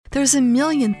There's a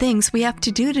million things we have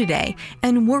to do today,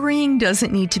 and worrying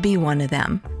doesn't need to be one of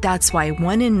them. That's why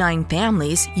 1 in 9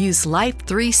 families use Life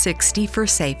 360 for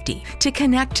safety to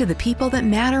connect to the people that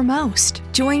matter most.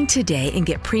 Join today and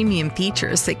get premium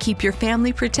features that keep your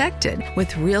family protected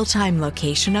with real-time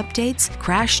location updates,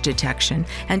 crash detection,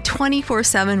 and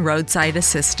 24/7 roadside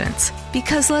assistance.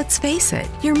 Because let's face it,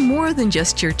 you're more than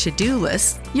just your to-do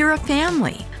list, you're a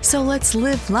family. So let's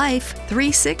live Life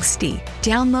 360.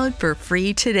 Download for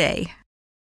free today.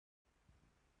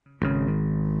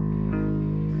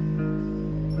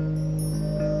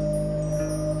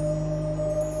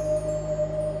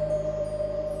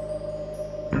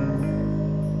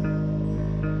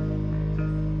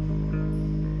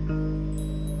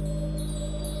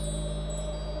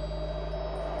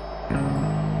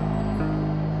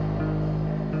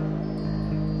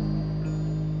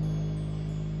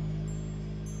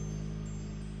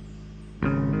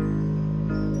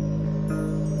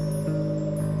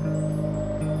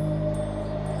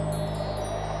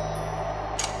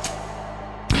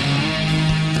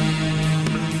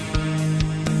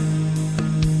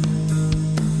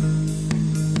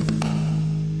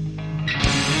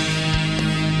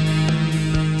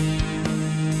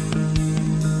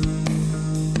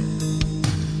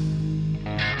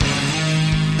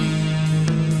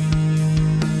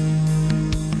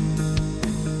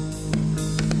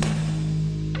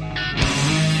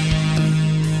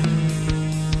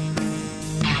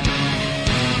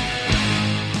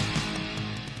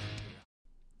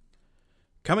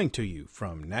 Coming to you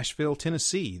from Nashville,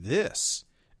 Tennessee, this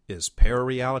is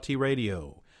Parareality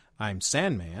Radio. I'm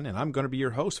Sandman, and I'm going to be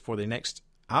your host for the next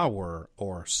hour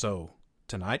or so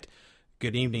tonight.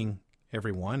 Good evening,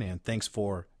 everyone, and thanks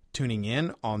for tuning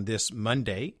in on this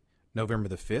Monday, November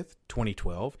the 5th,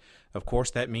 2012. Of course,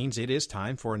 that means it is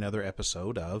time for another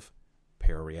episode of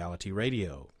Parareality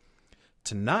Radio.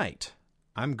 Tonight,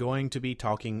 I'm going to be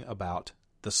talking about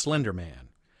the Slenderman.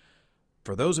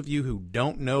 For those of you who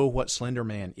don't know what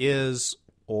Slenderman is,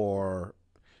 or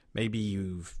maybe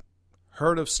you've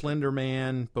heard of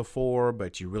Slenderman before,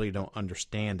 but you really don't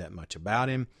understand that much about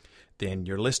him, then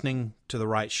you're listening to the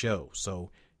right show,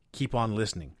 so keep on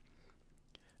listening.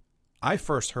 I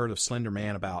first heard of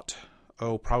Slenderman about,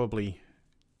 probably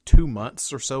 2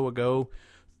 months or so ago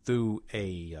through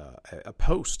a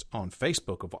post on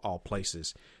Facebook of all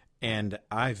places, and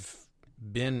I've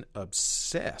been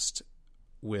obsessed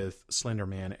with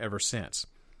Slenderman ever since.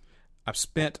 I've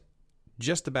spent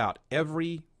just about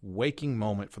every waking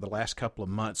moment for the last couple of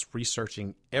months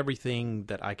researching everything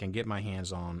that I can get my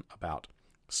hands on about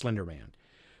Slenderman.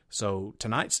 So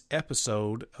tonight's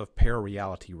episode of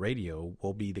Parareality Radio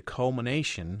will be the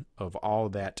culmination of all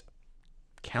that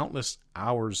countless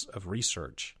hours of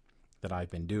research that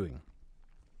I've been doing.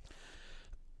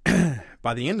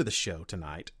 By the end of the show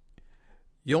tonight,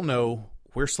 you'll know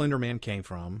where Slenderman came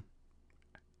from,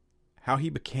 how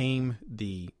he became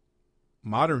the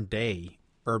modern-day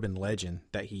urban legend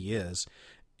that he is,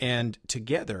 and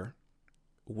together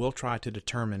we'll try to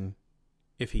determine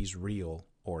if he's real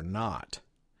or not.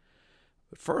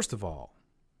 But first of all,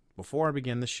 before I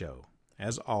begin the show,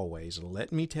 as always,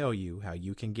 let me tell you how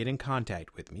you can get in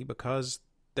contact with me, because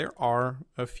there are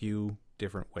a few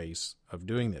different ways of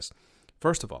doing this.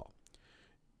 First of all,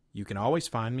 you can always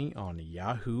find me on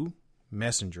Yahoo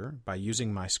Messenger by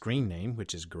using my screen name,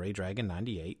 which is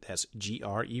GreyDragon98. That's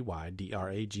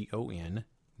GreyDragon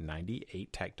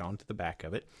 98 tacked on to the back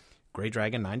of it.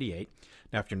 GreyDragon98.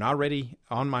 Now, if you're not already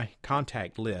on my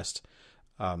contact list,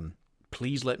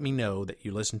 please let me know that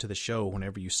you listen to the show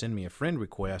whenever you send me a friend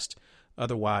request.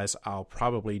 Otherwise, I'll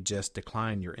probably just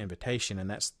decline your invitation, and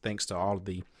that's thanks to all of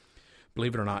the,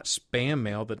 believe it or not, spam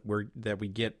mail that we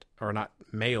get, or not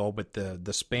mail, but the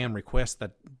spam requests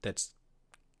that's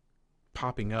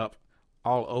popping up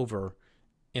all over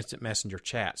instant messenger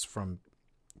chats from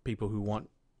people who want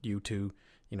you to,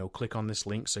 click on this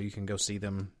link so you can go see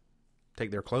them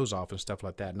take their clothes off and stuff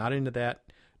like that. Not into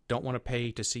that. Don't want to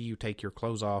pay to see you take your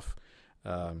clothes off.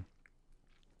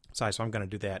 So I'm going to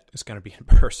do that. It's going to be in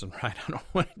person, right? I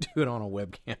don't want to do it on a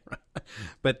webcam,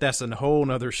 but that's a whole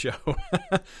nother show.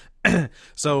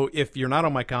 So if you're not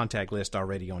on my contact list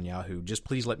already on Yahoo, just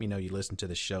please let me know you listen to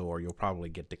the show, or you'll probably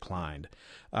get declined.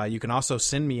 You can also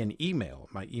send me an email.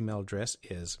 My email address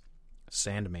is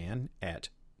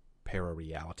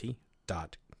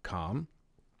sandman@parareality.com,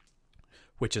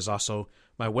 which is also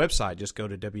my website. Just go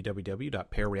to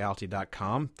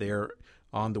www.parareality.com. There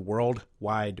on the World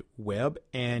Wide Web,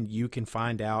 and you can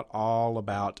find out all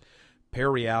about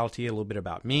Parareality, a little bit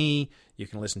about me. You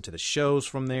can listen to the shows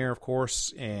from there, of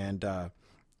course, and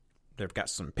they've got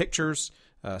some pictures.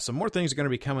 Some more things are going to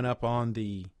be coming up on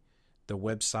the the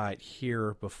website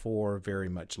here before very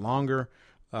much longer.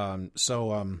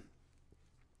 So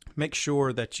make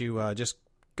sure that you just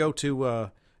go to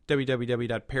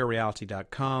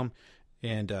www.parareality.com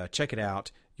and check it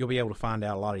out. You'll be able to find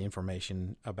out a lot of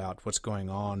information about what's going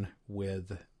on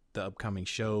with the upcoming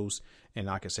shows. And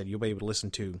like I said, you'll be able to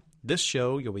listen to this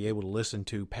show. You'll be able to listen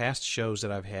to past shows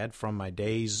that I've had from my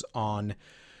days on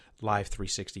Live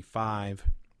 365,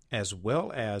 as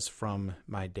well as from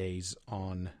my days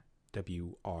on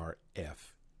WRFN.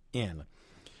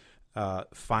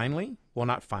 Finally,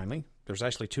 there's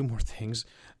actually two more things.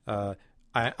 I'm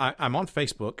on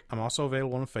Facebook. I'm also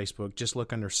available on Facebook. Just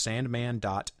look under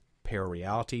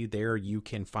sandman.parareality. There you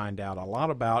can find out a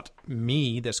lot about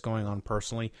me that's going on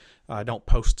personally. I don't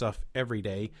post stuff every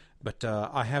day, but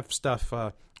I have stuff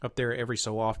up there every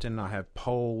so often. I have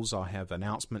polls, I have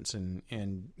announcements and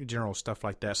general stuff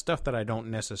like that. Stuff that I don't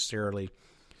necessarily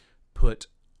put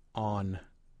on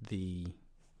the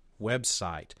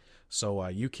website. So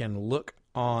you can look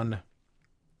on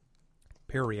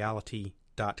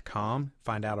parareality.com,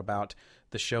 find out about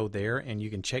the show there, and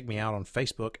you can check me out on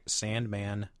Facebook,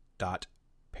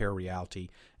 sandman.parareality,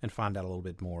 and find out a little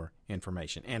bit more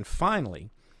information. And finally,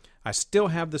 I still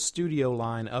have the studio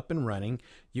line up and running.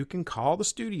 You can call the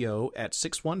studio at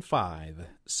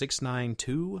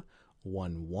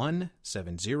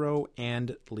 615-692-1170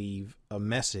 and leave a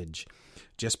message.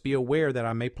 Just be aware that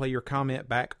I may play your comment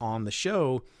back on the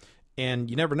show,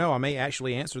 and you never know, I may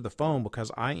actually answer the phone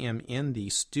because I am in the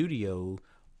studio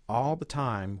all the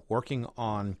time working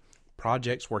on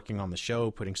projects, working on the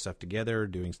show, putting stuff together,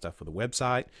 doing stuff for the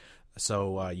website.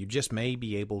 So you just may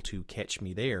be able to catch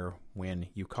me there when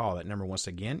you call. That number, once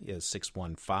again, is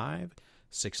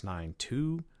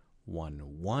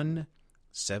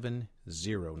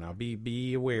 615-692-1170. Now,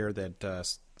 be aware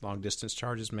that long-distance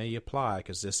charges may apply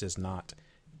because this is not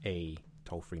a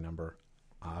toll-free number,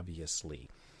 obviously.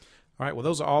 All right, well,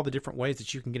 those are all the different ways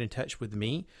that you can get in touch with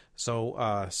me.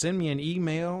 So send me an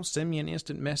email, send me an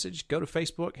instant message, go to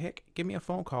Facebook. Heck, give me a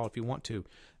phone call if you want to.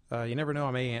 You never know,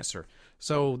 I may answer.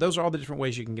 So those are all the different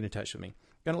ways you can get in touch with me.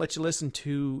 I'm going to let you listen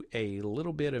to a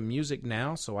little bit of music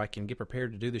now so I can get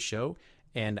prepared to do the show.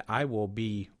 And I will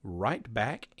be right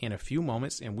back in a few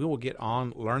moments, and we will get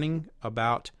on learning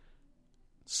about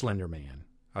Slenderman.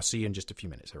 I'll see you in just a few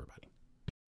minutes, everybody.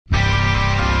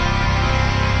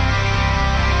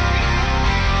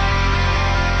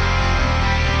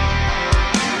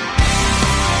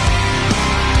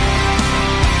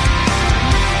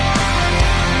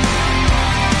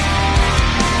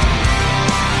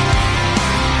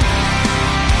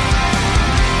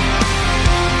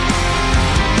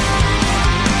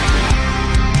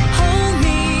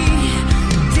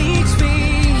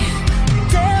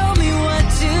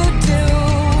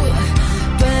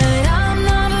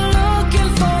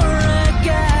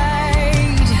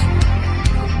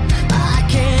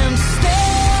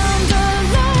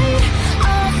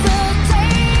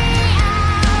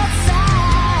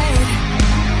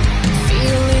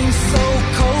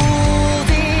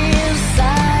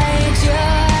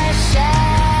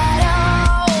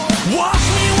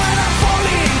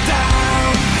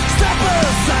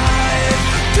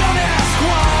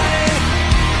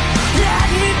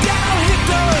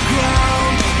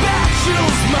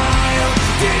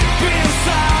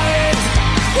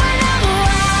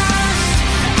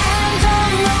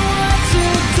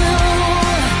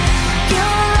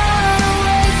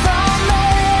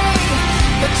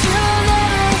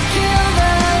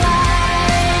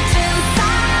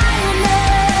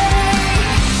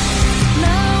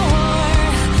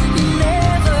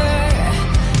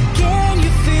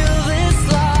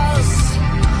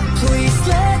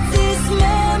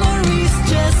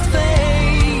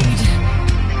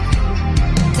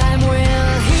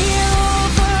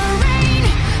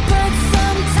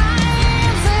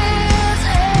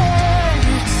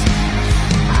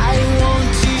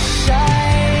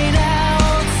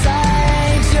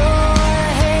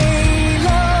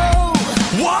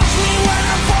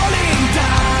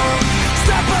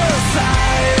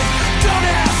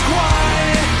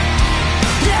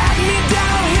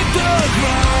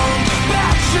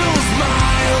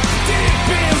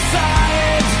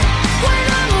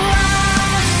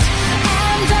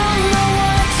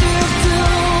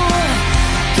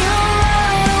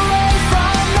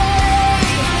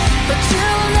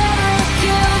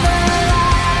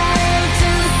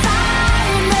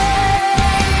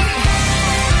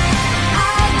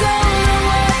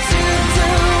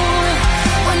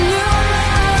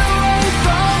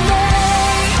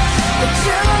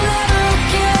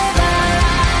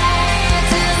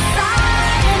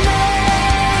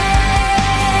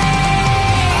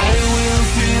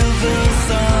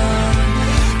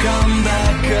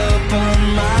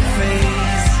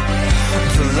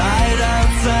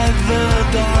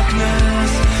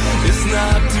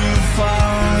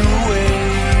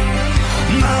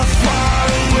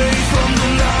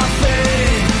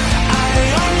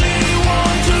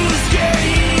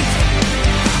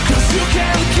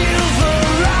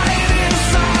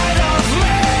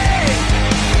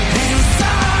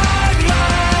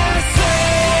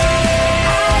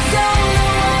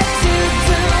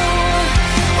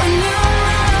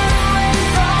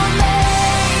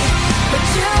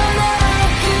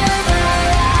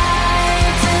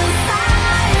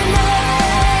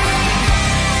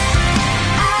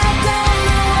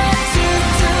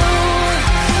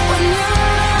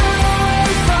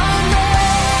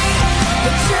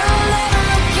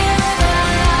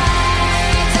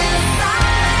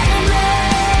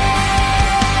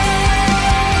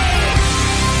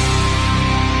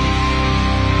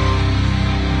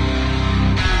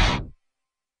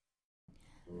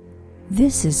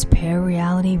 This is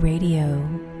Parareality Radio,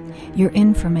 your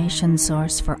information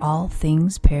source for all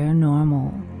things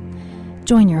paranormal.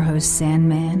 Join your host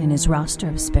Sandman and his roster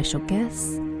of special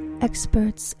guests,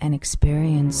 experts, and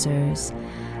experiencers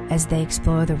as they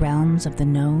explore the realms of the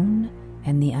known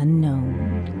and the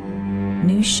unknown.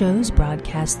 New shows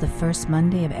broadcast the first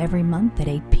Monday of every month at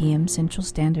 8 p.m. Central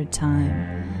Standard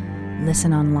Time.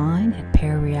 Listen online at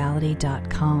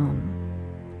parareality.com.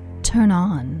 Turn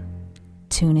on,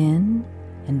 tune in,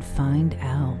 and find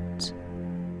out.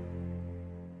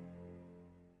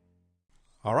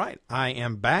 All right, I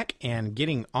am back and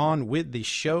getting on with the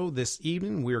show this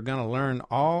evening. We're going to learn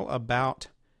all about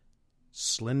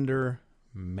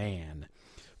Slenderman.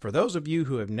 For those of you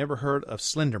who have never heard of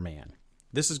Slenderman,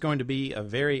 this is going to be a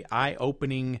very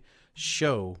eye-opening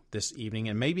show this evening.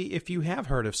 And maybe if you have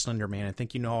heard of Slenderman and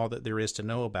think you know all that there is to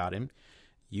know about him,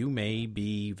 you may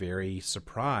be very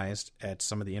surprised at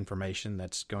some of the information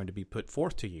that's going to be put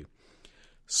forth to you.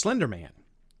 Slenderman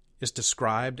is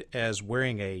described as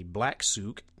wearing a black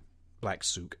suit,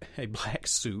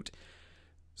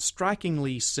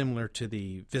 strikingly similar to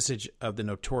the visage of the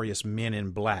notorious Men in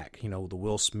Black, the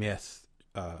Will Smith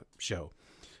show.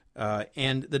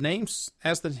 And the names,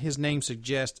 his name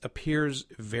suggests, appears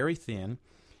very thin,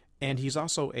 and he's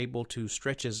also able to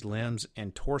stretch his limbs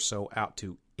and torso out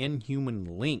to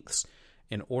inhuman lengths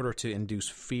in order to induce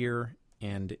fear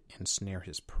and ensnare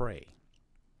his prey.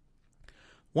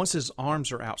 Once his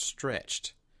arms are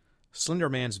outstretched,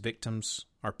 Slenderman's victims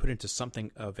are put into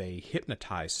something of a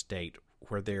hypnotized state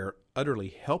where they're utterly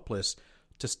helpless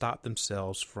to stop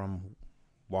themselves from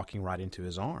walking right into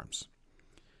his arms.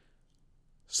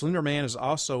 Slenderman is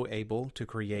also able to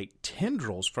create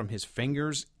tendrils from his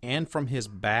fingers and from his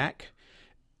back,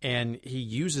 and he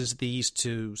uses these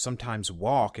to sometimes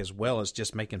walk as well as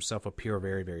just make himself appear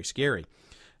very, very scary.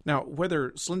 Now,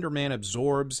 whether Slenderman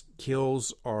absorbs,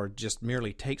 kills, or just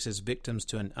merely takes his victims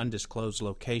to an undisclosed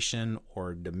location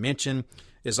or dimension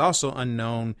is also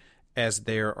unknown, as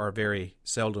there are very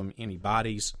seldom any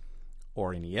bodies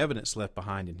or any evidence left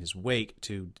behind in his wake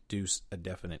to deduce a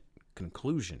definite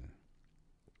conclusion.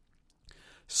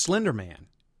 Slenderman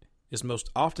is most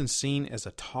often seen as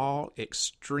a tall,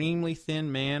 extremely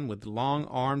thin man with long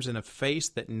arms and a face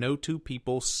that no two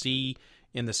people see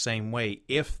in the same way,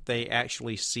 if they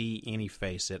actually see any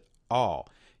face at all.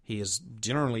 He is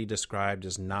generally described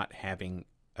as not having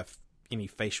any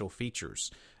facial features.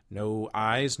 No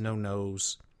eyes, no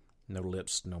nose, no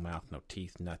lips, no mouth, no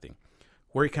teeth, nothing.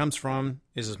 Where he comes from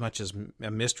is as much as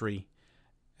a mystery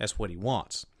as what he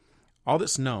wants. All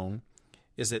that's known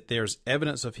is that there's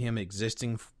evidence of him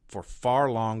existing for far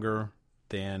longer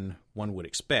than one would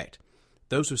expect.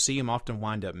 Those who see him often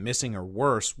wind up missing or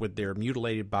worse, with their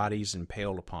mutilated bodies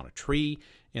impaled upon a tree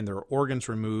and their organs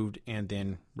removed and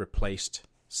then replaced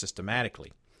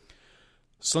systematically.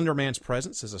 Slenderman's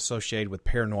presence is associated with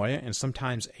paranoia and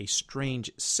sometimes a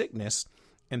strange sickness,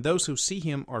 and those who see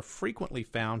him are frequently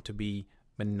found to be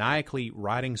maniacally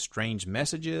writing strange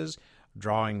messages,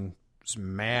 drawing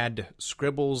mad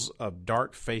scribbles of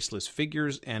dark, faceless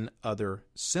figures and other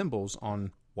symbols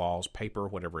on walls, paper,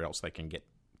 whatever else they can get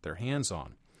their hands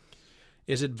on.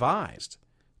 It is advised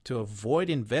to avoid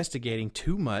investigating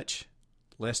too much,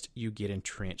 lest you get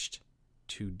entrenched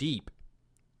too deep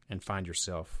and find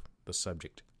yourself the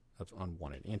subject of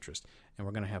unwanted interest. And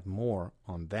we're going to have more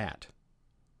on that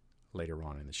later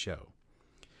on in the show.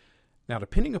 Now,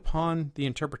 depending upon the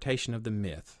interpretation of the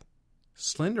myth,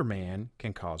 Slenderman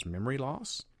can cause memory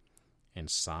loss,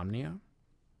 insomnia,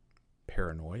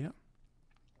 paranoia,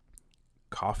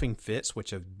 coughing fits,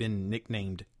 which have been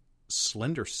nicknamed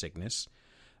slender sickness.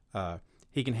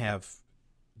 He can have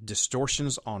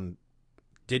distortions on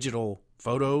digital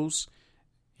photos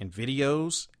and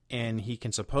videos, and he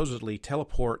can supposedly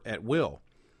teleport at will.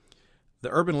 The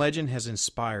urban legend has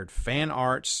inspired fan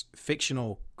arts,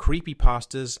 fictional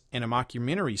creepypastas, and a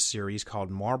mockumentary series called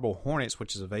Marble Hornets,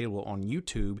 which is available on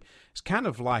YouTube. It's kind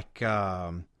of like,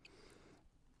 kind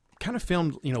of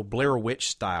filmed, Blair Witch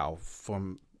style,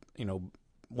 from,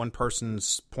 one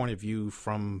person's point of view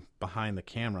from behind the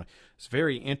camera. It's a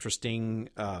very interesting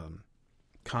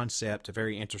concept, a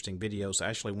very interesting video. It's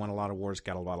actually won a lot of awards,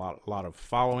 got a lot of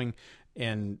following,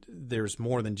 and there's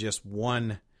more than just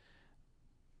one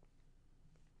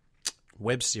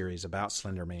web series about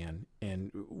Slenderman. And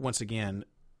once again,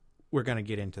 we're going to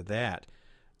get into that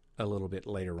a little bit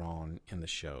later on in the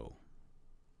show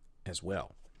as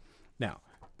well. Now,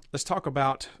 let's talk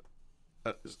about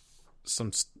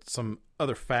some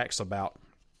other facts about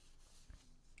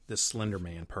this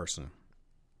Slenderman person.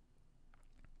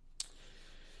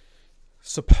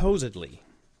 Supposedly,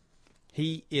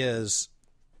 he is,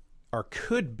 or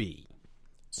could be,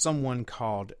 someone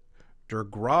called Der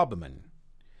Grobman,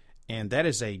 and that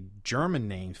is a German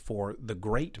name for the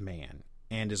Great Man,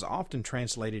 and is often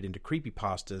translated into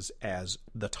creepypastas as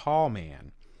the Tall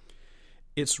Man.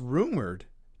 It's rumored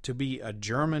to be a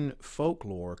German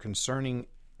folklore concerning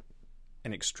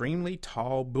an extremely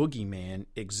tall boogeyman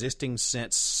existing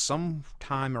since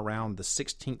sometime around the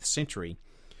 16th century,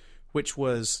 which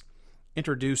was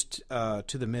introduced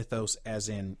to the mythos as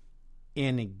an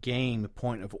in-game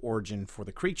point of origin for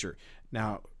the creature.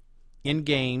 Now,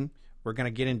 in-game, we're going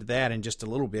to get into that in just a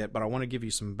little bit, but I want to give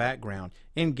you some background.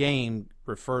 In-game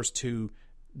refers to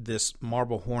this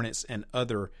Marble Hornets and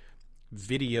other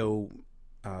video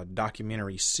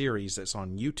documentary series that's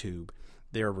on YouTube.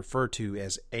 They're referred to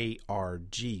as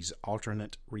ARGs,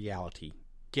 alternate reality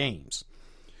games.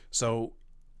 So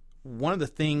one of the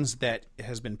things that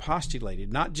has been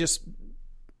postulated, not just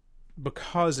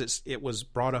because it was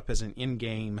brought up as an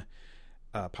in-game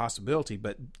possibility,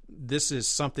 but this is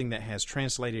something that has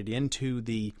translated into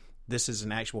this is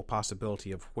an actual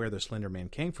possibility of where the Slender Man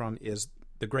came from, is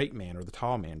the Great Man or the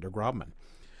Tall Man, Der Grobman.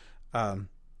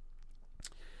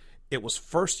 It was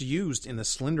first used in the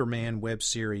Slenderman web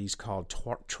series called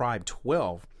Tribe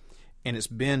 12, and it's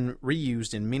been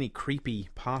reused in many creepy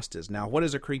pastas. Now, what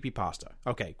is a creepy pasta?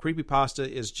 Okay, creepy pasta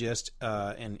is just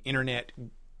an internet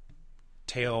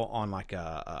tale on like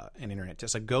an internet.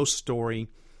 It's a ghost story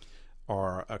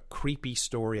or a creepy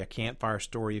story, a campfire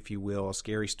story, if you will, a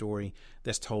scary story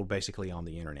that's told basically on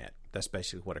the internet. That's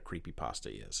basically what a creepy pasta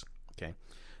is. Okay.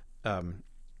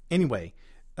 Anyway,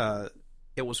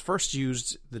 it was first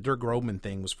used, the Der Grobman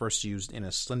thing was first used in a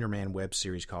Slenderman web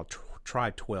series called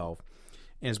Tribe 12,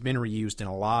 and has been reused in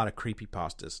a lot of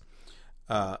creepypastas.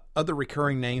 Other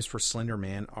recurring names for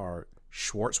Slenderman are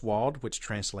Schwarzwald, which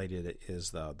translated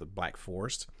is the Black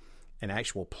Forest, an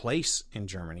actual place in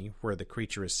Germany where the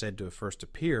creature is said to have first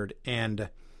appeared, and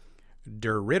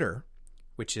Der Ritter,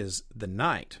 which is the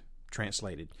Night,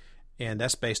 translated. And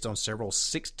that's based on several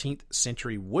 16th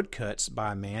century woodcuts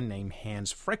by a man named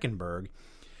Hans Freckenberg.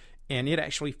 And it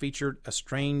actually featured a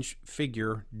strange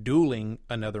figure dueling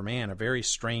another man, a very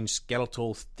strange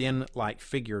skeletal, thin-like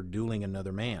figure dueling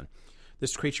another man.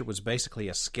 This creature was basically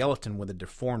a skeleton with a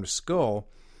deformed skull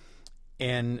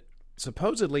and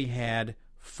supposedly had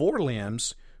 4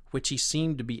 limbs, which he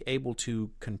seemed to be able to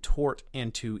contort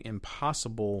into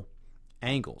impossible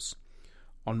angles.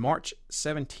 On March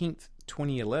 17th,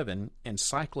 2011,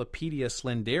 Encyclopedia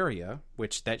Slenderia,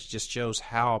 which that just shows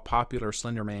how popular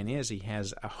Slenderman is. He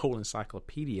has a whole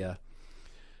encyclopedia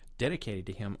dedicated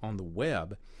to him on the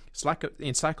web. It's like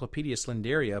Encyclopedia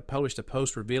Slenderia published a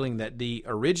post revealing that the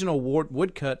original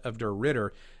woodcut of Der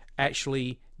Ritter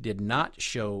actually did not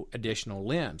show additional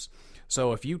limbs.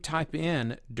 So if you type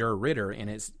in Der Ritter, and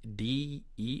it's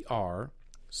D-E-R,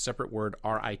 separate word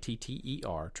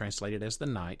R-I-T-T-E-R, translated as the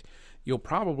Night, you'll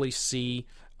probably see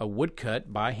a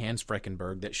woodcut by Hans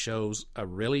Freckenberg that shows a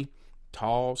really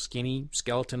tall, skinny,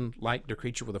 skeleton-like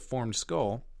creature with a formed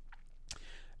skull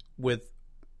with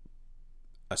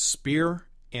a spear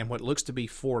and what looks to be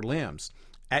 4 limbs.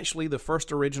 Actually, the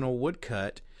first original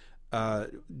woodcut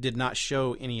did not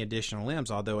show any additional limbs,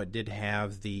 although it did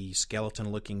have the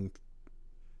skeleton-looking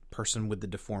person with the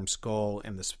deformed skull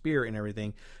and the spear and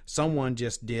everything. Someone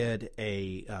just did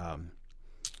a...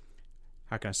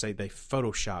 how can I say, they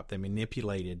photoshopped, they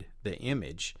manipulated the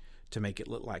image to make it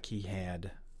look like he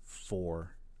had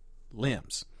 4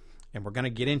 limbs. And we're going to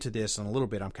get into this in a little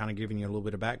bit. I'm kind of giving you a little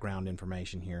bit of background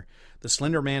information here. The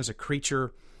Slender Man's a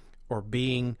creature or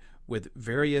being with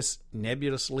various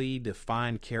nebulously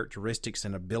defined characteristics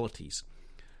and abilities.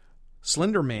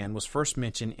 Slender Man was first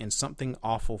mentioned in Something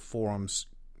Awful Forum's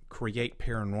Create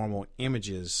Paranormal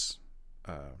Images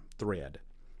thread.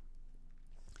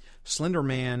 Slender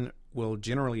Man will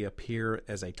generally appear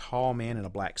as a tall man in a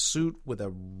black suit with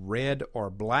a red or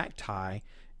black tie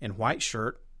and white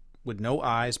shirt with no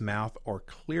eyes, mouth, or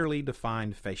clearly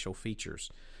defined facial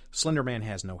features. Slender Man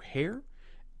has no hair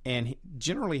and he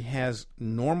generally has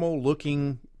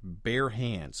normal-looking bare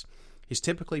hands. He's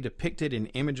typically depicted in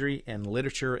imagery and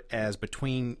literature as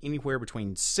anywhere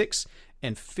between 6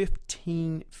 and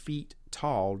 15 feet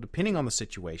tall, depending on the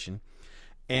situation.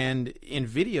 And in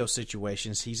video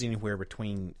situations, he's anywhere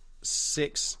between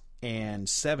 6 and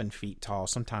 7 feet tall,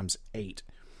 sometimes 8.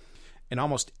 In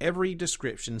almost every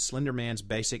description, Slender Man's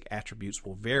basic attributes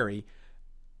will vary,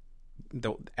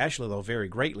 they'll vary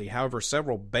greatly. However,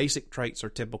 several basic traits are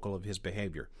typical of his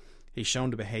behavior. He's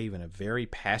shown to behave in a very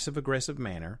passive-aggressive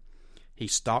manner. He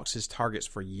stalks his targets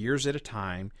for years at a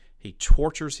time. He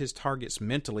tortures his targets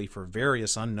mentally for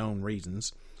various unknown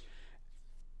reasons.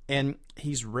 And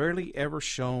he's rarely ever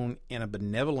shown in a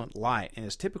benevolent light and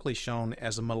is typically shown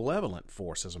as a malevolent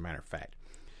force, as a matter of fact.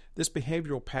 This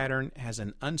behavioral pattern has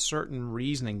an uncertain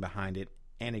reasoning behind it,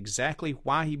 and exactly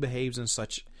why he behaves in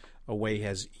such a way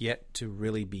has yet to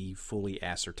really be fully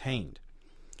ascertained.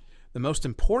 The most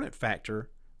important factor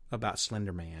about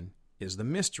Slenderman is the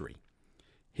mystery.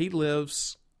 He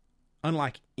lives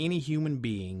unlike any human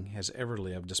being has ever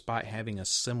lived, despite having a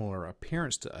similar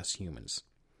appearance to us humans.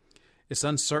 It's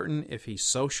uncertain if he's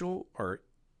social or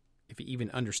if he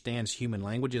even understands human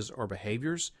languages or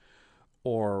behaviors,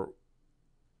 or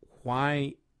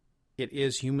why it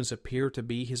is humans appear to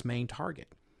be his main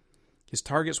target. His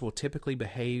targets will typically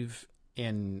behave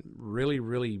in really,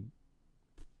 really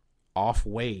off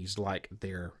ways, like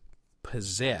they're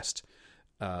possessed.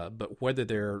 But whether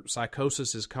their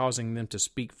psychosis is causing them to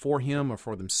speak for him or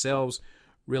for themselves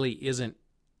really isn't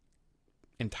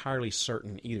entirely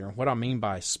certain either. And what I mean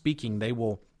by speaking, they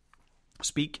will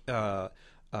speak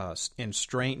in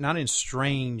strange, not in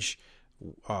strange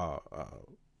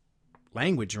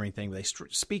language or anything. They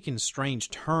speak in strange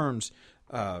terms,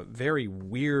 very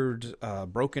weird,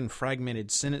 broken,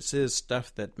 fragmented sentences,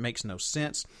 stuff that makes no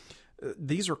sense.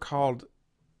 These are called,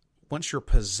 once you're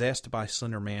possessed by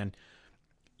Slenderman,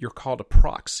 you're called a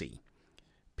proxy.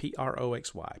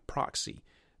 Proxy, proxy.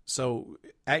 So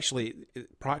actually,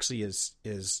 proxy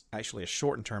is actually a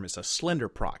shortened term. It's a slender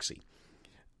proxy.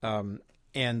 And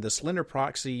the slender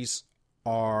proxies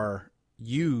are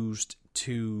used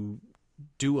to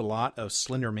do a lot of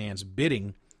Slenderman's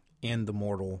bidding in the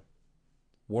mortal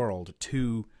world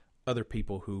to other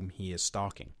people whom he is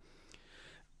stalking.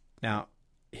 Now,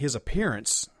 his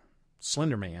appearance,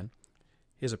 Slenderman,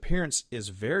 his appearance is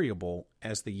variable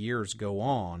as the years go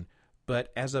on,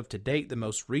 but as of to date, the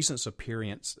most recent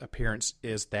appearance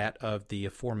is that of the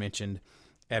aforementioned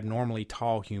abnormally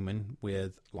tall human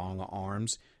with long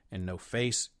arms and no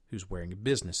face who's wearing a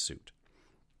business suit.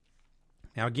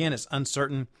 Now again, it's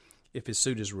uncertain if his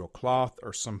suit is real cloth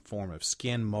or some form of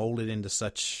skin molded into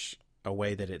such a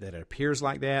way that it appears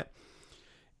like that.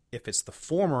 If it's the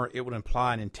former, it would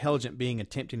imply an intelligent being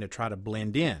attempting to try to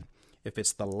blend in. If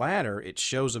it's the latter, it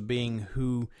shows a being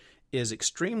who is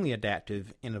extremely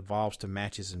adaptive and evolves to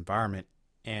match his environment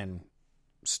and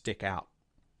stick out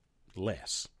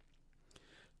less.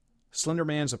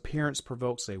 Slenderman's appearance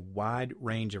provokes a wide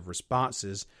range of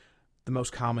responses, the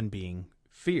most common being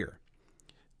fear.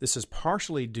 This is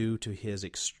partially due to his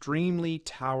extremely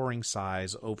towering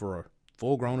size over a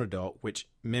full-grown adult, which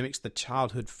mimics the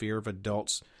childhood fear of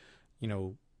adults,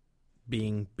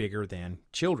 being bigger than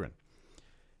children.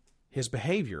 His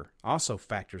behavior also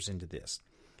factors into this.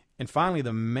 And finally,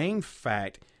 the main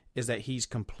fact is that he's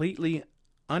completely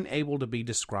unable to be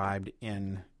described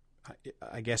in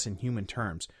human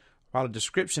terms. While a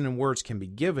description in words can be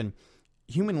given,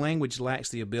 human language lacks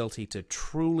the ability to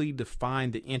truly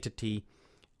define the entity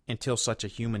until such a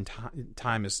human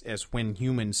time as when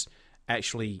humans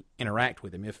actually interact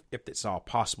with him, if it's all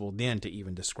possible then to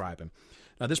even describe him.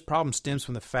 Now, this problem stems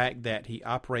from the fact that he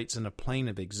operates in a plane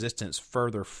of existence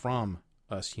further from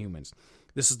us humans.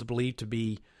 This is believed to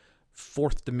be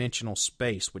fourth dimensional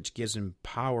space, which gives him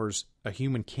powers a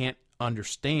human can't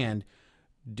understand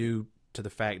due to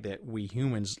the fact that we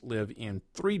humans live in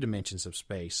 3 dimensions of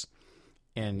space,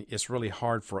 and it's really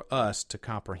hard for us to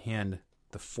comprehend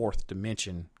the 4th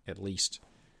dimension, at least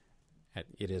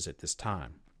it is at this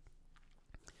time.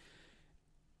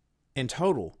 In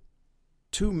total,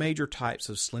 2 major types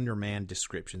of Slenderman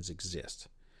descriptions exist.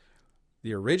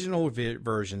 The original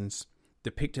versions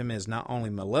depict him as not only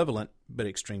malevolent, but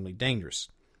extremely dangerous.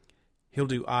 He'll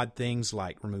do odd things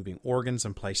like removing organs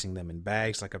and placing them in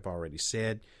bags, like I've already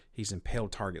said. He's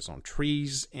impaled targets on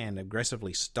trees and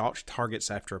aggressively stalked targets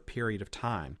after a period of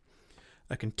time.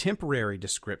 A contemporary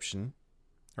depiction,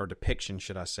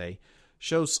 should I say,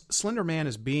 shows Slenderman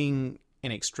as being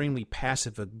an extremely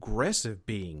passive-aggressive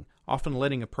being, often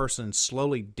letting a person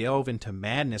slowly delve into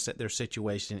madness at their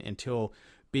situation until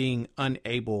being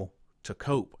unable to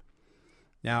cope.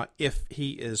 Now, if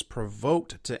he is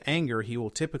provoked to anger, he will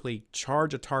typically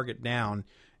charge a target down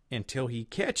until he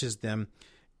catches them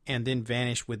and then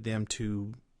vanish with them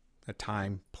to a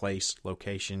time, place,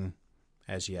 location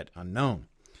as yet unknown.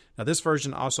 Now, this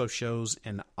version also shows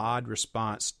an odd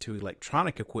response to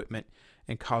electronic equipment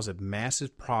and causes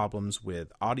massive problems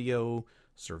with audio,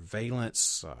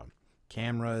 surveillance,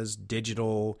 cameras,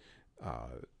 digital,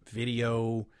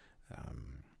 video,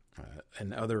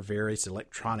 and other various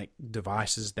electronic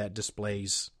devices that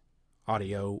displays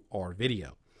audio or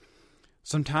video.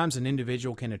 Sometimes an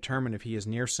individual can determine if he is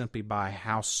near simply by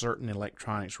how certain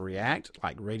electronics react,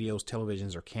 like radios,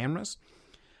 televisions, or cameras.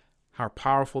 How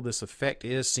powerful this effect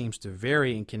is seems to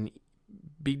vary and can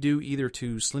be due either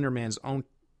to Slenderman's own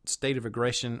state of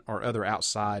aggression or other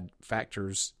outside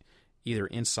factors, either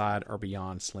inside or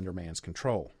beyond Slenderman's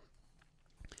control.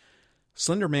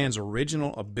 Slenderman's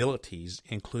original abilities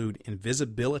include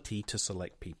invisibility to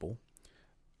select people,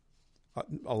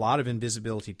 a lot of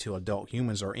invisibility to adult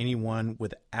humans or anyone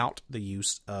without the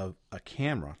use of a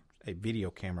camera, a video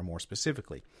camera more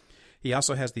specifically. He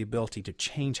also has the ability to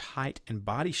change height and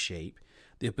body shape,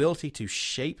 the ability to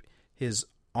shape his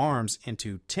arms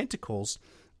into tentacles,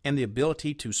 and the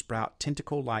ability to sprout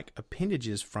tentacle-like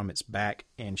appendages from its back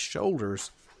and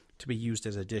shoulders to be used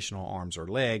as additional arms or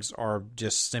legs, or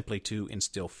just simply to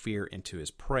instill fear into his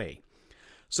prey.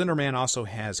 Slenderman also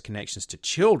has connections to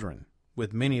children,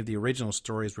 with many of the original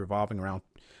stories revolving around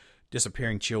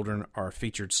disappearing children or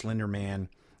featured Slenderman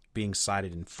being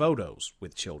sighted in photos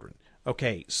with children.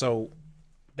 Okay, so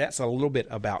that's a little bit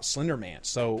about Slenderman.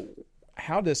 So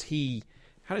how does he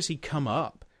come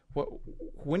up?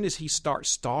 When does he start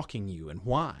stalking you, and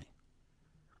why?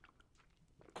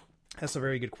 That's a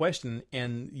very good question,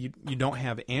 and you don't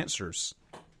have answers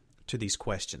to these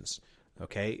questions.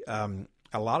 Okay,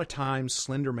 a lot of times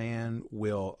Slenderman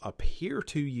will appear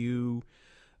to you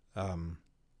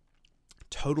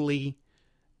totally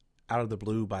out of the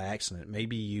blue by accident.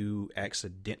 Maybe you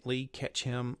accidentally catch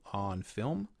him on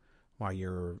film while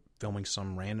you're filming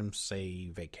some random,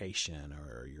 say, vacation,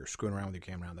 or you're screwing around with your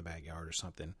camera in the backyard or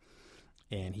something,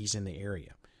 and he's in the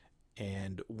area.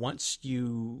 And once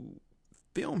you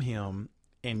film him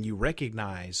and you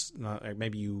recognize,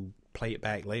 maybe you play it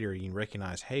back later and you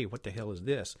recognize, hey, what the hell is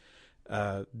this?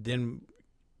 Then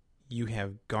you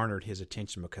have garnered his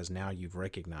attention because now you've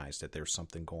recognized that there's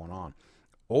something going on.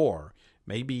 Or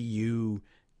maybe you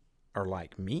are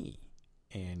like me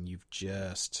and you've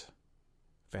just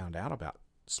found out about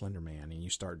Slenderman and you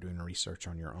start doing research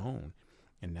on your own,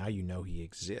 and now you know he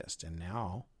exists, and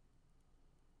now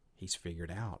he's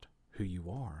figured out who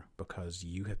you are because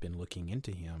you have been looking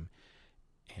into him,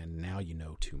 and now you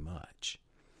know too much.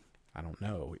 I don't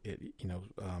know.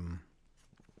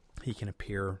 He can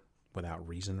appear without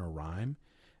reason or rhyme.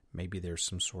 Maybe there's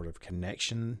some sort of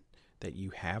connection that you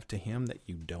have to him that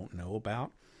you don't know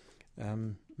about.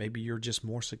 Maybe you're just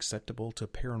more susceptible to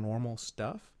paranormal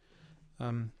stuff.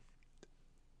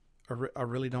 I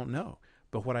really don't know.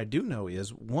 But what I do know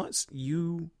is once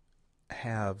you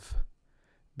have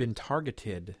been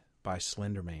targeted by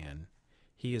Slenderman,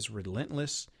 he is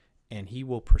relentless and he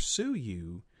will pursue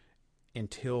you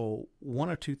until one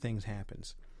of two things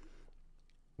happens.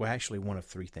 Well, actually, one of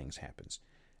three things happens.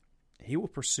 He will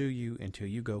pursue you until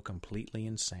you go completely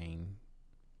insane.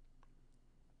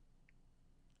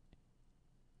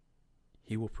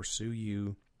 He will pursue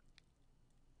you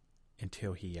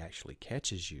until he actually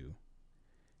catches you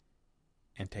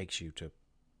and takes you to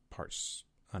parts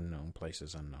unknown,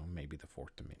 places unknown, maybe the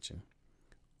fourth dimension.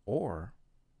 Or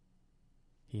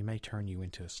he may turn you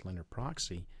into a Slender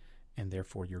proxy, and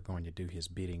therefore you're going to do his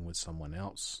bidding with someone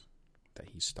else that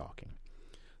he's stalking.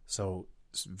 So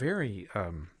it's very,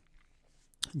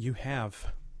 you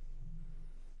have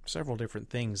several different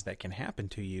things that can happen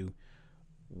to you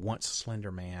once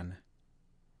Slenderman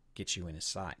gets you in his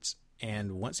sights.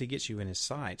 And once he gets you in his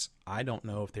sights, I don't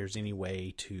know if there's any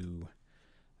way to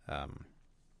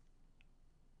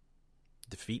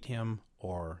defeat him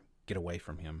or get away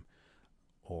from him,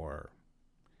 or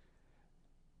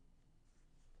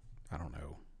I don't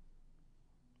know,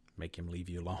 make him leave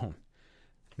you alone.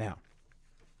 Now,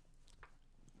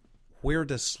 where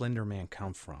does Slenderman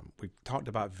come from? We've talked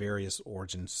about various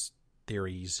origins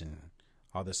theories and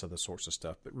all this other sorts of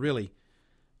stuff, but really,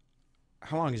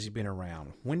 how long has he been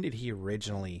around? When did he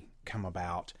originally come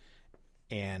about?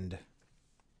 And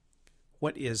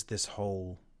what is this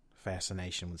whole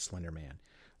fascination with Slenderman?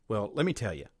 Well, let me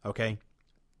tell you, okay?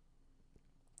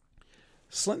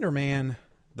 Slenderman,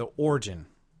 the origin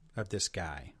of this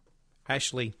guy,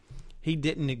 actually, he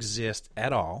didn't exist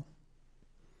at all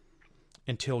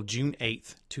until June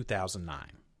 8th,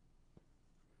 2009.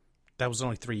 That was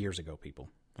only 3 years ago, people,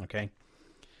 okay?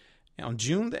 On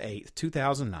June the 8th,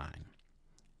 2009,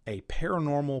 a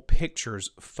Paranormal Pictures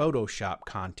Photoshop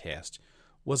contest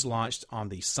was launched on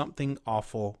the Something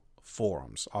Awful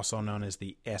forums, also known as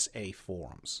the SA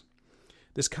forums.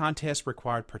 This contest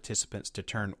required participants to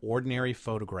turn ordinary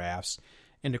photographs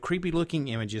into creepy-looking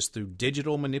images through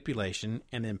digital manipulation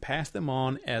and then pass them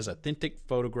on as authentic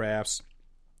photographs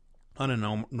on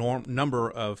a number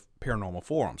of paranormal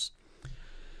forums.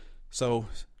 So,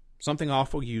 Something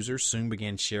Awful users soon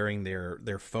began sharing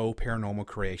their faux paranormal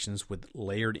creations with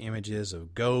layered images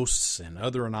of ghosts and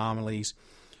other anomalies.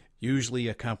 usually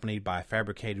accompanied by a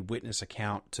fabricated witness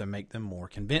account to make them more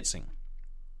convincing.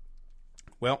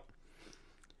 Well,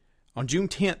 on June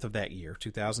 10th of that year,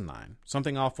 2009,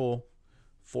 Something Awful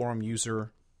forum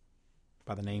user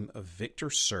by the name of Victor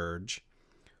Surge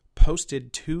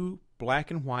posted 2 black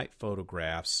and white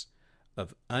photographs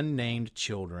of unnamed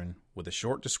children with a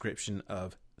short description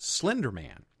of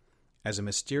Slenderman as a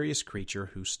mysterious creature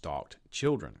who stalked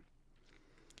children.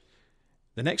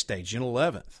 The next day, June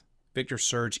 11th, Victor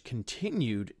Surge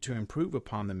continued to improve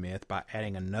upon the myth by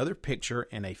adding another picture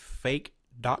and a fake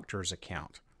doctor's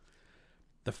account.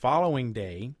 The following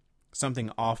day,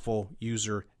 Something Awful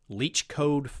user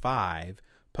LeechCode5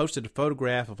 posted a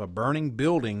photograph of a burning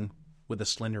building with a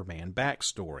Slenderman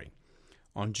backstory.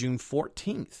 On June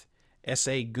 14th,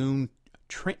 S.A. Goon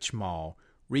Trenchmall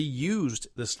reused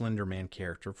the Slenderman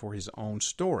character for his own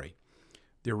story.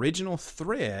 The original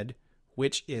thread,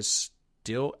 which is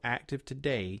still active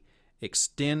today,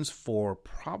 extends for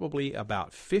probably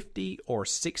about 50 or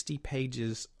 60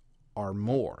 pages or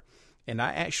more. And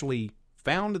I actually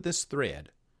found this thread,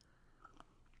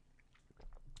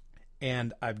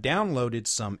 and I've downloaded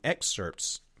some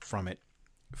excerpts from it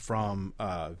from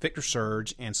Victor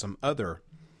Surge and some other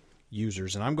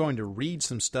users, and I'm going to read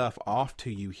some stuff off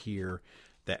to you here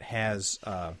that has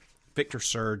Victor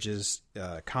Surge's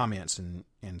comments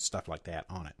and stuff like that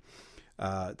on it.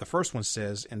 The first one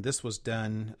says, and this was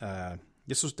done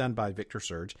by Victor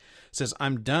Surge, says,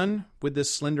 "I'm done with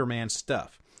this Slenderman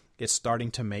stuff. It's starting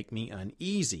to make me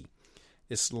uneasy.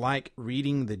 It's like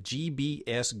reading the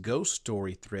GBS ghost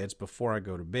story threads before I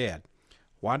go to bed.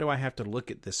 Why do I have to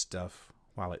look at this stuff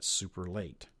while it's super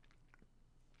late?"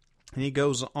 And he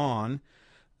goes on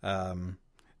June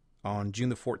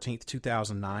the 14th,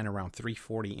 2009, around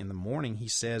 3:40 in the morning, he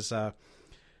says,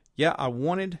 yeah, I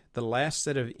wanted the last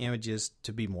set of images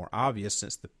to be more obvious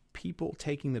since the people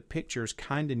taking the pictures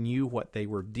kind of knew what they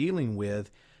were dealing with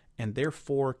and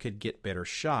therefore could get better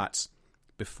shots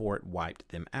before it wiped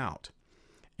them out.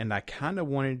 And I kind of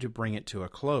wanted to bring it to a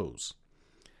close.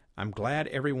 I'm glad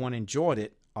everyone enjoyed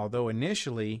it, although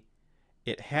initially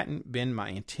it hadn't been my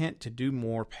intent to do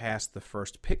more past the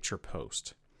first picture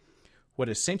post. What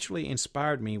essentially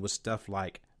inspired me was stuff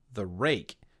like The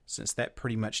Rake, since that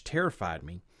pretty much terrified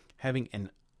me. Having an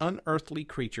unearthly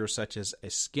creature such as a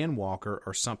skinwalker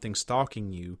or something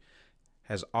stalking you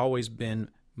has always been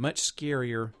much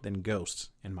scarier than ghosts,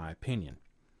 in my opinion.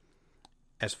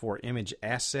 As for image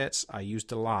assets, I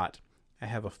used a lot. I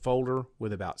have a folder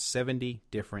with about 70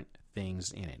 different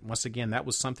things in it. Once again, that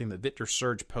was something that Victor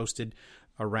Surge posted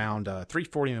around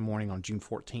 3:40 in the morning on June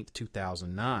 14th,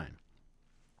 2009.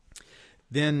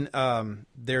 Then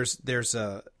there's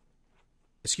a,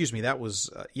 excuse me, that was,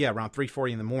 around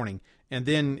 3:40 in the morning. And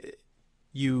then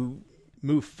you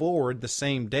move forward the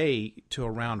same day to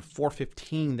around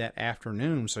 4:15 that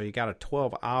afternoon. So you got a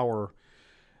 12-hour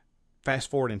fast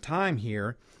forward in time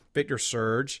here. Victor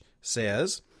Surge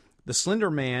says, "The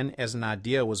Slender Man as an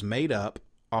idea was made up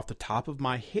off the top of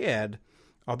my head,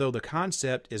 although the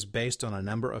concept is based on a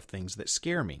number of things that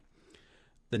scare me.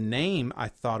 The name I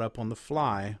thought up on the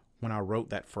fly when I wrote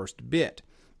that first bit.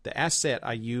 The asset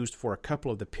I used for a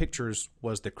couple of the pictures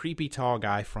was the creepy tall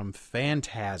guy from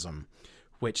Phantasm,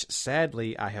 which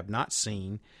sadly I have not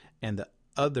seen, and the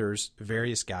others,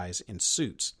 various guys in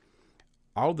suits.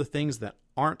 All the things that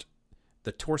aren't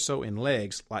the torso and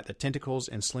legs, like the tentacles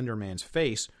and Slender Man's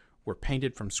face, were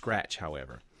painted from scratch,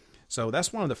 however." So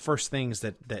that's one of the first things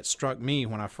that struck me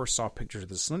when I first saw pictures of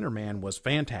the Slender Man was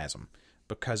Phantasm.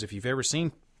 Because if you've ever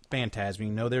seen Phantasm,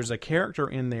 you know there's a character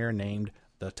in there named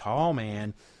the Tall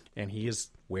Man, and he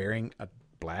is wearing a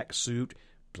black suit,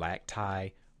 black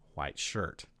tie, white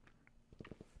shirt.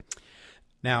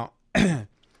 Now,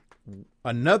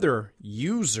 another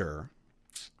user,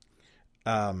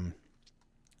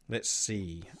 let's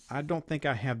see, I don't think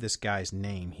I have this guy's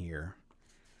name here.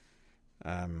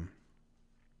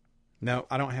 No,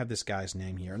 I don't have this guy's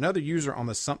name here. Another user on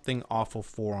the Something Awful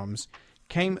forums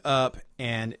came up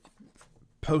and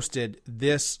posted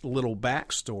this little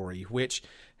backstory, which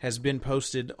has been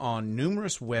posted on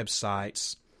numerous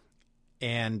websites,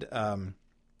 and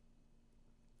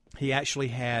he actually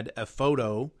had a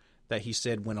photo that he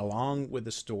said went along with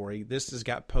the story. This has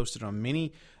got posted on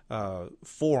many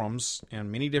forums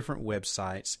and many different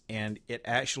websites, and it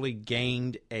actually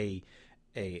gained a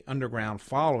underground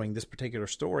following, this particular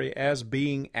story, as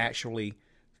being actually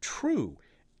true.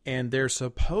 And there's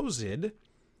supposed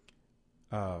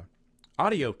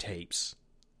audio tapes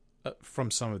from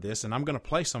some of this, and I'm going to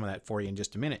play some of that for you in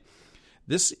just a minute.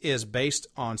 This is based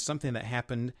on something that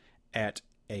happened at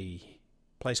a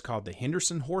place called the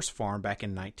Henderson Horse Farm back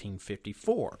in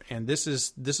 1954, and this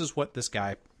is what this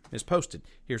guy is posted.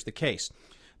 Here's the case.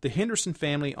 The Henderson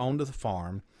family owned the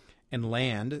farm and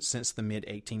land since the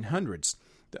mid-1800s.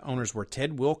 The owners were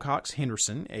Ted Wilcox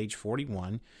Henderson, age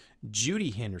 41,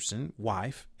 Judy Henderson,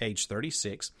 wife, age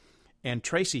 36, and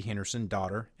Tracy Henderson,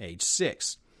 daughter, age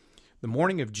 6. The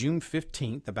morning of June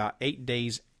 15th, about 8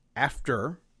 days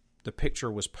after the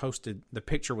picture was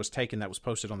taken that was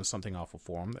posted on the Something Awful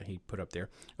forum that he put up there.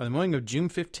 On the morning of June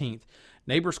 15th,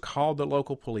 neighbors called the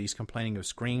local police complaining of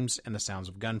screams and the sounds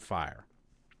of gunfire.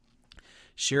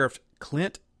 Sheriff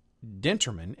Clint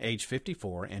Denterman, age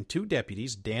 54, and two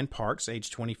deputies, Dan Parks,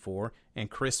 age 24, and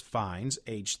Chris Fines,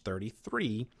 age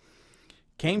 33,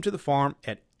 came to the farm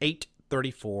at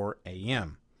 8:34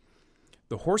 a.m.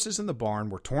 The horses in the barn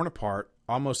were torn apart,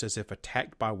 almost as if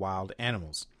attacked by wild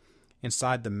animals.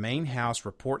 Inside the main house,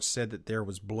 reports said that there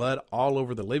was blood all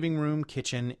over the living room,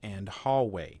 kitchen, and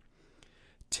hallway.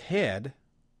 Ted,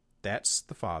 that's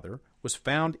the father, was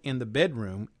found in the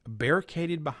bedroom,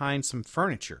 barricaded behind some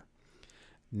furniture.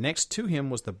 Next to him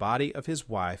was the body of his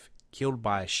wife, killed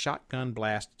by a shotgun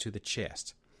blast to the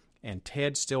chest, and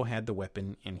Ted still had the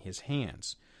weapon in his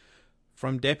hands.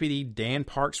 From Deputy Dan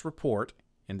Parks' report,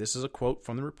 and this is a quote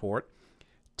from the report,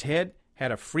 Ted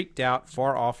had a freaked-out,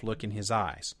 far-off look in his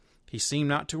eyes. He seemed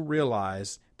not to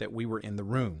realize that we were in the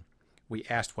room. We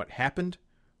asked what happened,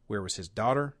 where was his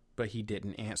daughter, but he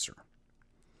didn't answer.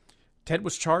 Ted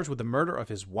was charged with the murder of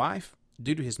his wife.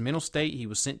 Due to his mental state, he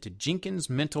was sent to Jenkins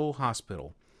Mental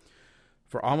Hospital.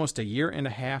 For almost a year and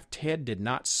a half, Ted did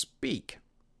not speak.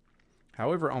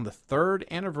 However, on the third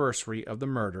anniversary of the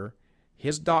murder,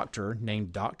 his doctor,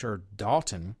 named Dr.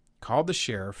 Dalton, called the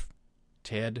sheriff.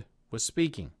 Ted was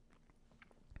speaking.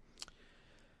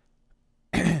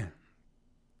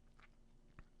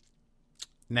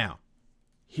 Now,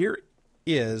 here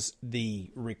is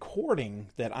the recording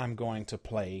that I'm going to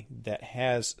play that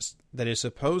is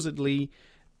supposedly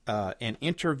an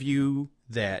interview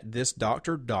that this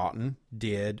Dr. Dalton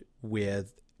did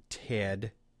with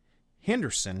Ted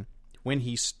Henderson when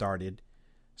he started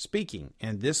speaking.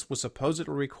 And this was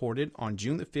supposedly recorded on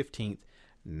June the 15th,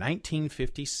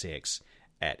 1956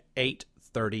 at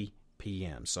 8:30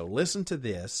 p.m. So listen to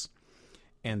this,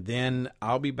 and then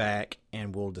I'll be back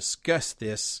and we'll discuss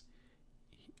this.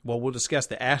 Well, we'll discuss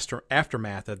the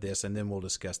aftermath of this, and then we'll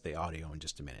discuss the audio in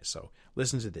just a minute. So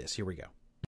listen to this. Here we go.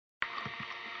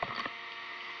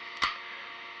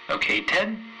 Okay,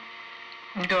 Ted,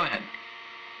 go ahead.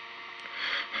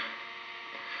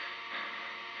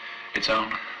 It's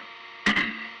on.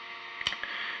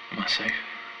 Am I safe?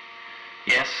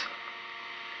 Yes.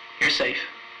 You're safe.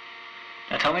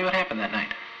 Now tell me what happened that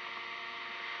night.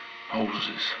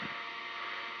 Horses.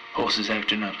 Horses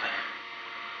acting up.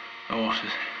 The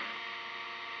horses.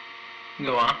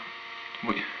 Go on.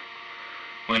 We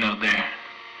went out there.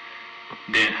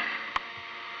 Dead.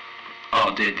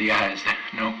 All dead. The eyes.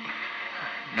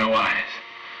 No eyes.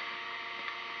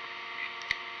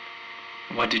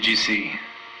 What did you see?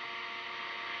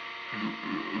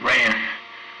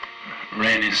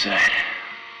 Ran inside.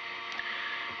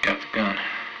 Got the gun.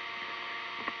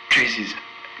 Tracy's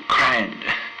crying.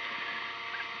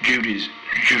 Judy's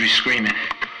screaming.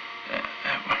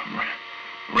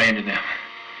 Ran to them.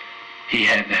 He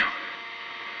had them.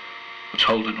 Was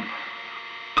holding them.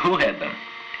 Who had them?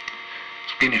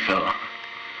 Skinny fella.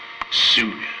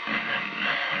 Suit.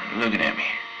 Looking at me.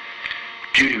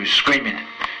 Judy was screaming.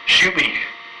 Shoot me!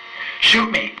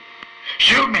 Shoot me!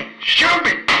 Shoot me! Shoot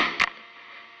me!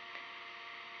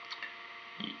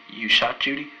 You shot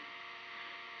Judy?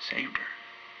 Saved her.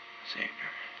 Saved her.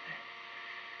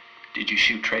 Did you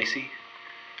shoot Tracy?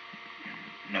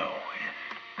 No.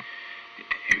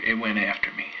 It went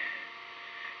after me.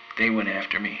 They went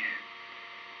after me.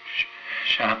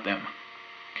 Shot them.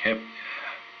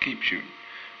 Keep shooting.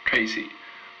 Tracy.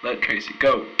 Let Tracy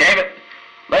go. Damn it!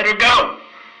 Let her go!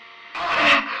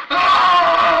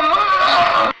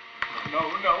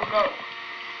 No.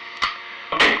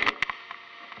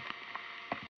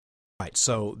 Right,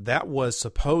 so that was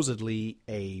supposedly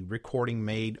a recording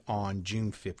made on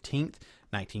June 15th,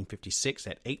 1956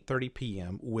 at 8:30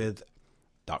 p.m. with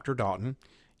Dr. Dalton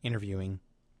interviewing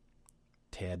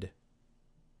Ted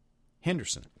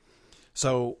Henderson.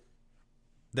 So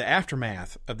the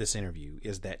aftermath of this interview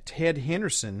is that Ted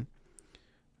Henderson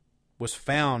was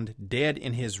found dead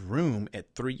in his room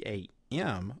at 3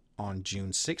 a.m. on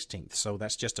June 16th. So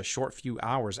that's just a short few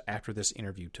hours after this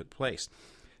interview took place.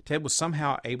 Ted was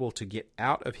somehow able to get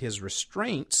out of his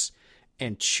restraints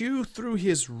and chew through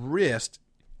his wrist,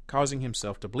 causing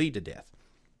himself to bleed to death.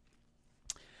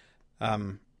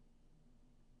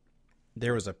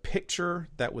 There was a picture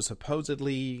that was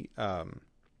supposedly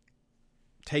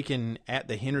taken at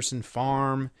the Henderson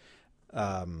farm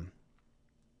on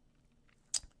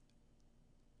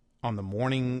the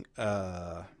morning,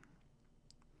 let's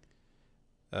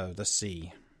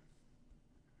see,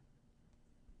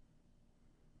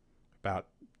 about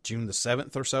June the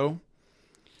 7th or so,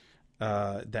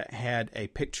 that had a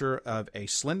picture of a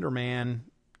Slenderman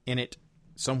in it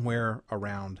somewhere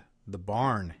around the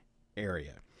barn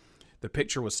area. The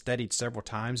picture was studied several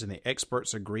times, and the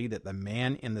experts agree that the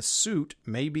man in the suit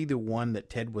may be the one that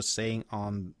Ted was saying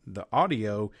on the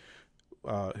audio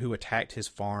who attacked his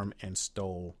farm and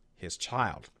stole his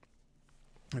child.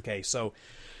 Okay, so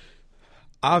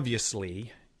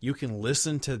obviously you can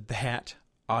listen to that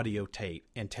audio tape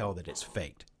and tell that it's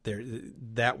faked.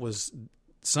 That was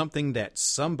something that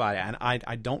somebody, and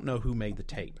I don't know who made the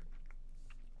tape.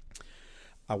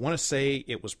 I want to say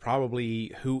it was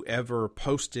probably whoever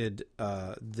posted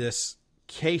this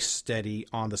case study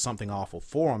on the Something Awful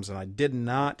forums, and I did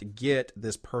not get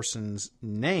this person's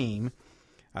name.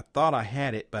 I thought I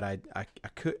had it, but I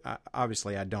could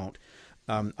obviously I don't.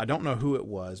 I don't know who it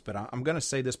was, but I'm going to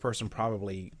say this person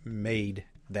probably made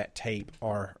that tape,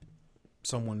 or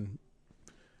someone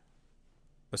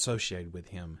associated with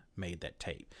him made that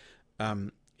tape.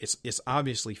 It's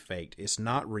obviously faked. It's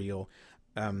not real.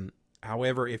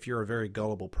 However, if you're a very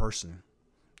gullible person,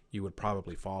 you would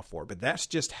probably fall for it. But that's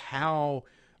just how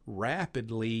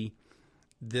rapidly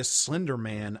this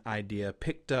Slenderman idea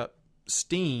picked up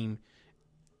steam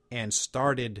and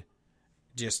started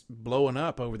just blowing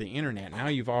up over the internet. Now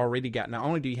you've already got, not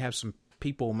only do you have some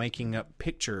people making up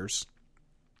pictures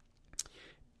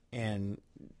and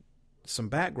some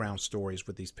background stories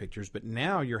with these pictures, but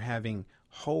now you're having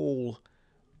whole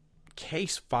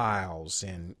case files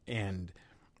and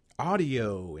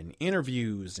audio and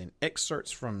interviews and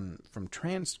excerpts from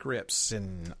transcripts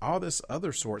and all this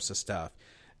other sorts of stuff.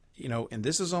 And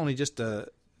this is only just a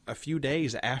few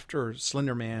days after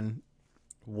Slenderman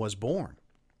was born.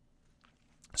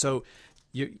 So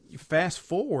you fast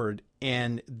forward,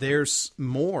 and there's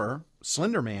more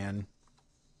Slenderman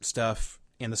stuff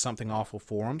in the Something Awful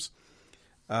forums.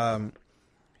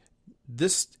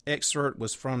 This excerpt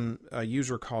was from a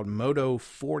user called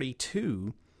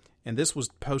Moto42, and this was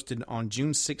posted on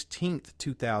June 16th,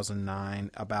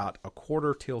 2009, about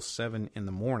 6:45 in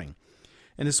the morning.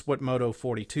 And this is what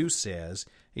Moto42 says.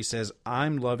 He says,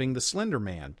 "I'm loving the Slender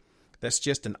Man. That's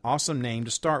just an awesome name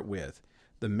to start with.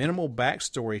 The minimal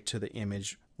backstory to the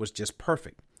image was just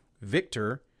perfect.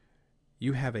 Victor,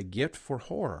 you have a gift for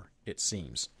horror, it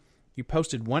seems. You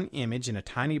posted one image and a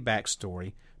tiny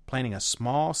backstory, planting a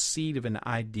small seed of an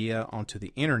idea onto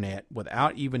the internet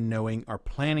without even knowing or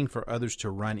planning for others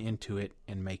to run into it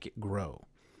and make it grow.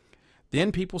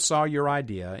 Then people saw your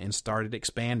idea and started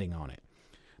expanding on it.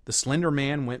 The Slender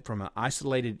Man went from an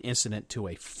isolated incident to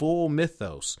a full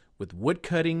mythos with wood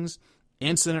cuttings,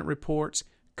 incident reports,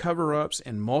 cover-ups,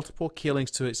 and multiple killings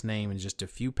to its name in just a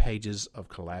few pages of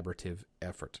collaborative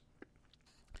effort.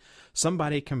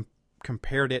 Somebody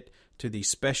compared it to the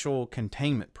special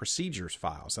containment procedures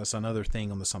files." That's another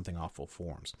thing on the Something Awful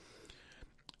forums.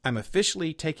 "I'm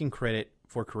officially taking credit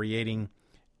for creating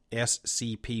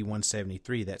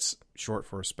SCP-173, that's short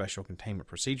for Special Containment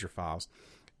Procedure Files,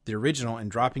 the original,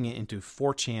 and dropping it into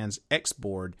 4chan's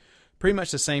X-board. Pretty much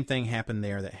the same thing happened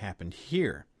there that happened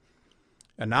here.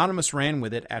 Anonymous ran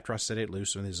with it after I set it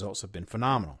loose, and the results have been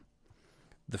phenomenal.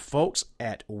 The folks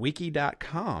at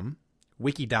wikidot.com,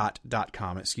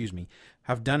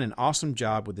 have done an awesome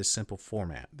job with this simple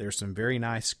format. There's some very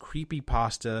nice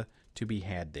creepypasta to be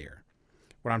had there.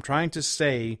 What I'm trying to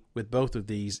say with both of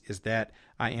these is that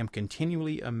I am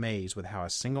continually amazed with how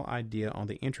a single idea on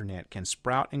the internet can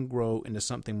sprout and grow into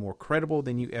something more credible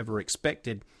than you ever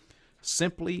expected,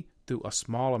 simply through a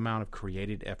small amount of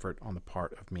creative effort on the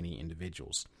part of many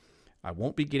individuals. I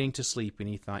won't be getting to sleep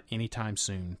anytime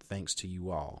soon, thanks to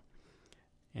you all."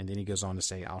 And then he goes on to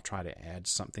say, "I'll try to add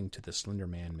something to the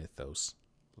Slenderman mythos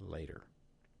later."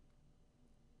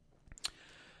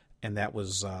 And that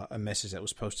was a message that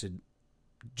was posted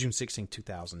June 16,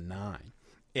 2009.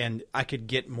 And I could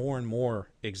get more and more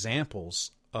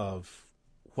examples of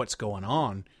what's going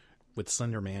on with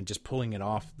Slenderman, just pulling it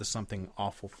off the Something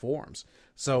Awful forums.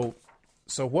 So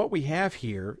what we have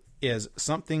here is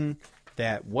something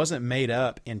that wasn't made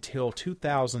up until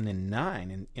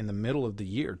 2009, in the middle of the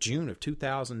year, June of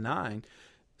 2009.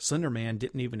 Slenderman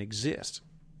didn't even exist.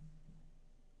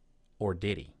 Or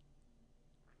did he?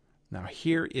 Now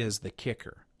here is the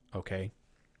kicker, okay?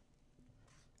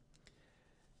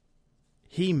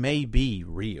 He may be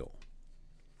real.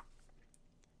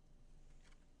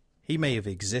 He may have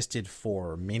existed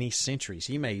for many centuries.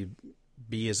 He may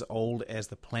be as old as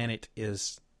the planet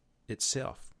is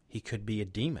itself. He could be a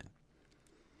demon.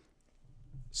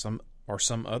 Some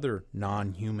other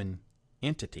non-human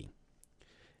entity.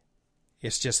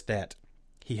 It's just that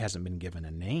he hasn't been given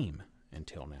a name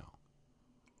until now.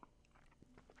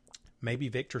 Maybe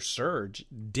Victor Surge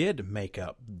did make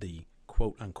up the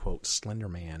quote-unquote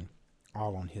Slenderman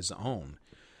all on his own.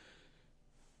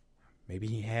 Maybe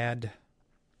he had,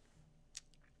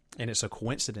 and it's a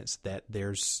coincidence that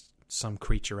there's some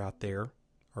creature out there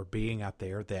or being out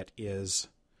there that is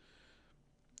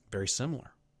very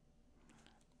similar.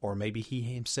 Or maybe he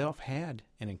himself had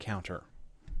an encounter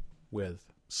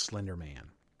with Slenderman.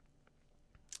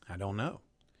 I don't know.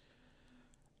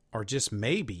 Or just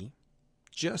maybe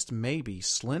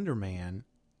Slenderman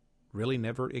really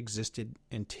never existed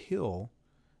until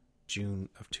June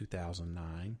of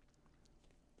 2009.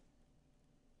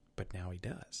 But now he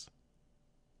does.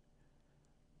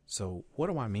 So what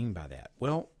do I mean by that?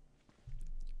 Well,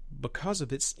 because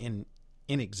of its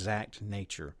inexact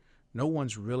nature, no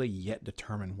one's really yet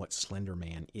determined what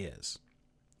Slenderman is.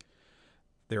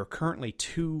 There are currently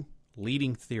two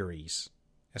leading theories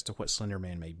as to what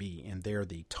Slenderman may be, and they're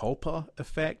the tulpa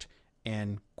effect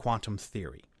and quantum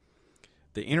theory.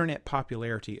 The internet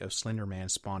popularity of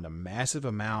Slenderman spawned a massive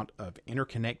amount of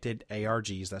interconnected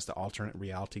ARGs, that's the alternate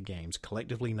reality games,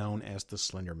 collectively known as the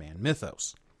Slenderman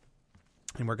mythos.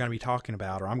 And I'm going to be talking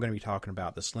about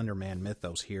the Slenderman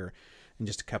mythos here in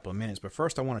just a couple of minutes. But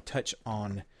first I want to touch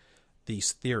on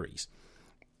these theories.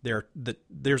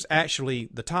 There's actually,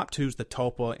 the top two is the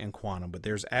tulpa and quantum, but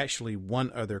there's actually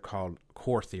one other called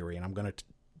core theory, and I'm going to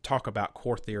talk about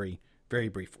core theory very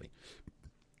briefly.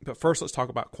 But first, let's talk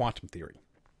about quantum theory.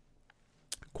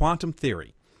 Quantum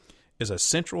theory is a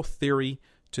central theory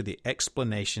to the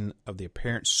explanation of the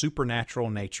apparent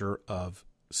supernatural nature of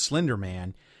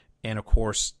Slenderman, and of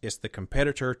course, it's the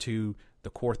competitor to the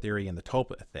core theory and the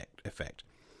tulpa effect.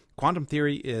 Quantum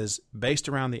theory is based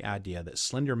around the idea that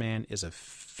Slenderman is a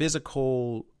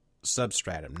physical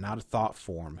substratum, not a thought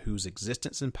form, whose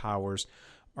existence and powers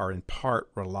are in part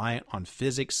reliant on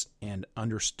physics and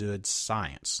understood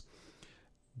science.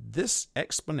 This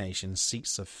explanation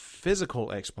seeks a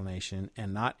physical explanation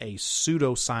and not a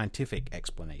pseudo-scientific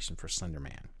explanation for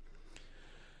Slenderman.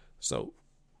 So,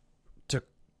 to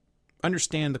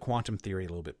understand the quantum theory a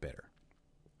little bit better,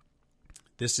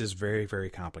 this is very, very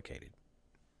complicated.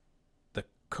 The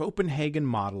Copenhagen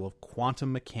model of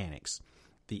quantum mechanics,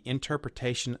 the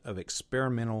interpretation of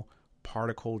experimental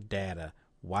particle data,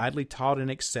 widely taught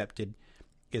and accepted,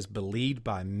 is believed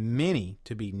by many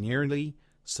to be nearly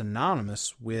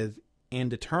synonymous with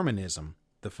indeterminism,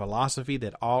 the philosophy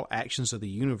that all actions of the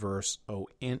universe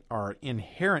are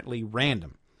inherently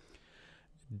random.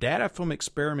 Data from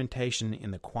experimentation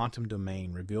in the quantum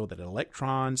domain reveal that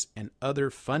electrons and other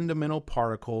fundamental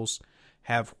particles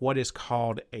have what is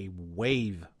called a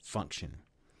wave function.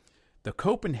 The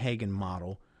Copenhagen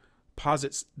model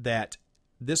posits that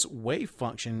this wave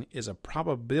function is a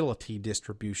probability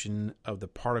distribution of the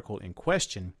particle in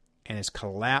question and is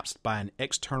collapsed by an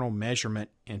external measurement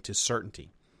into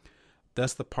certainty.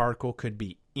 Thus, the particle could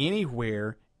be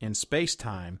anywhere in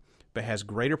space-time, but has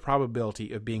greater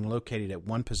probability of being located at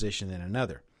one position than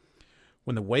another.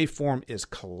 When the waveform is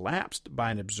collapsed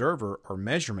by an observer or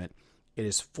measurement, it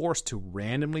is forced to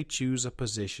randomly choose a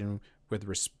position with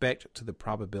respect to the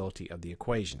probability of the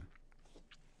equation.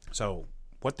 So,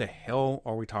 what the hell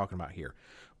are we talking about here?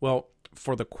 Well,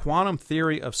 for the quantum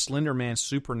theory of Slenderman's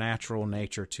supernatural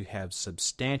nature to have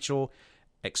substantial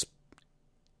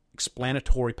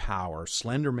explanatory power,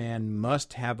 Slenderman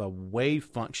must have a wave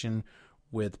function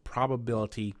with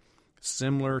probability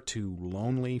similar to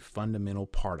lonely fundamental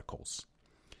particles.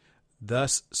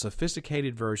 Thus,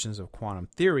 sophisticated versions of quantum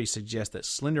theory suggest that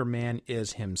Slenderman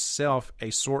is himself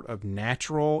a sort of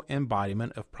natural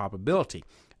embodiment of probability,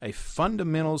 a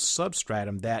fundamental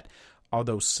substratum that,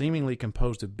 although seemingly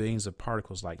composed of billions of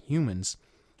particles like humans,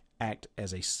 act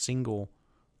as a single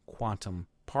quantum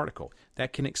particle.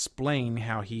 That can explain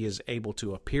how he is able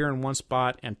to appear in one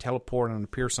spot and teleport and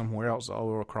appear somewhere else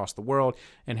all across the world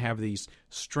and have these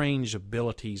strange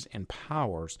abilities and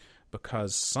powers,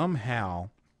 because somehow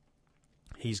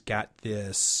he's got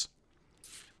this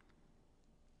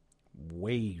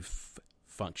wave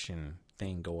function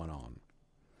thing going on.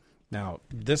 Now,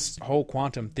 this whole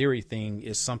quantum theory thing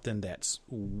is something that's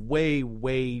way,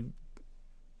 way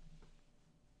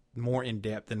more in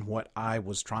depth than what I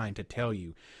was trying to tell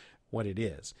you what it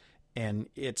is. And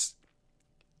it's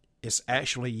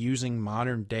actually using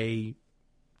modern day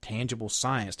tangible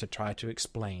science to try to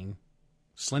explain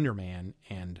Slenderman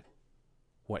and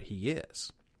what he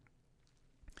is.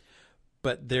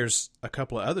 But there's a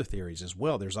couple of other theories as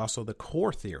well. There's also the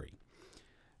core theory.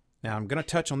 Now, I'm going to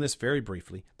touch on this very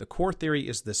briefly. The core theory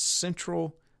is the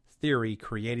central theory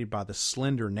created by the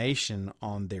Slender Nation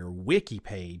on their wiki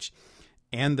page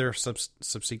and their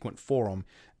subsequent forum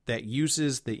that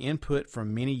uses the input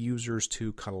from many users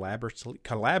to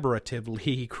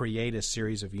collaboratively create a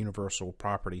series of universal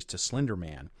properties to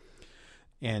Slenderman.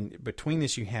 And between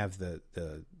this, you have the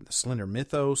Slender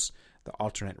mythos, the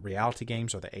alternate reality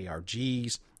games, or the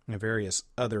ARGs, and various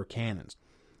other canons.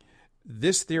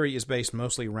 This theory is based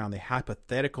mostly around the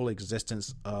hypothetical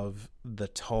existence of the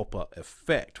tulpa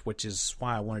effect, which is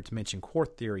why I wanted to mention core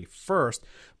theory first,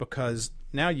 because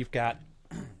now you've got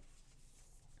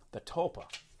the tulpa,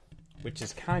 which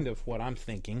is kind of what I'm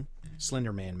thinking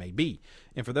Slenderman may be.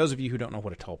 And for those of you who don't know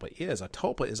what a tulpa is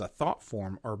a thought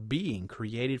form or being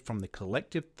created from the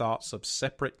collective thoughts of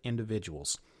separate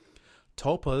individuals.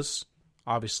 Tulpas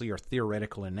obviously are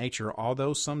theoretical in nature,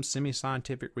 although some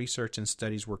semi-scientific research and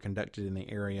studies were conducted in the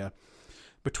area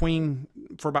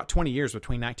for about 20 years,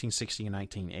 between 1960 and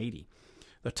 1980.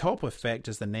 The tulpa effect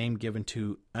is the name given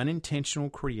to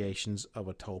unintentional creations of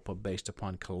a tulpa based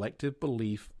upon collective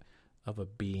belief of a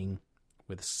being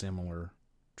with similar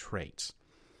traits.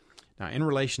 Now, in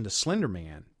relation to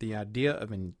Slenderman, the idea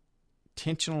of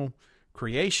intentional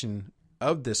creation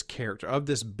of this character, of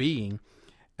this being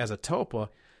as a tulpa,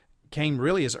 came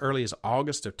really as early as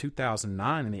August of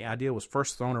 2009, and the idea was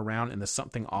first thrown around in the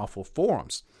Something Awful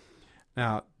forums.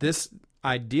 Now, this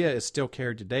idea is still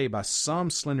carried today by some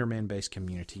Slenderman-based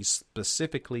communities,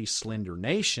 specifically Slender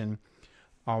Nation,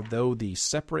 although the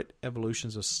separate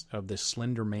evolutions of the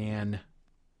Slenderman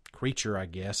creature, I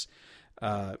guess,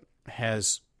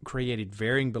 has created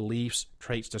varying beliefs,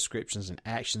 traits, descriptions, and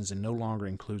actions, and no longer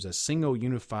includes a single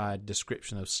unified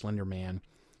description of Slenderman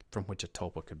from which a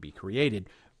tulpa could be created.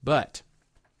 But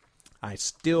I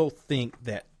still think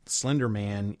that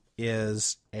Slenderman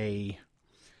is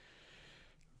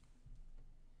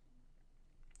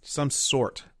some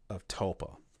sort of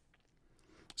tulpa.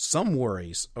 Some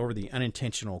worries over the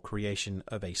unintentional creation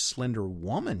of a Slender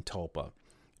Woman tulpa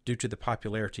due to the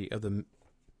popularity of the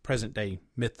present-day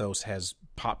mythos has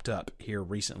popped up here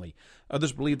recently.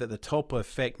 Others believe that the tulpa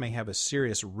effect may have a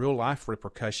serious real-life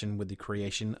repercussion with the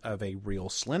creation of a real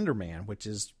Slenderman, which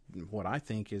is what I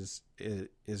think is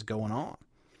going on.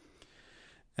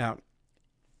 Now,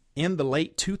 in the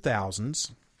late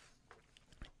 2000s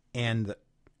and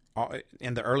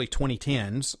in the early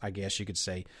 2010s, I guess you could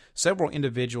say, several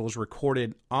individuals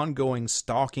recorded ongoing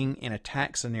stalking and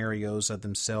attack scenarios of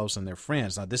themselves and their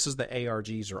friends. Now, this is the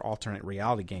ARGs, or alternate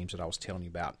reality games, that I was telling you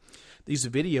about. These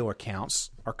video accounts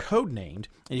are codenamed,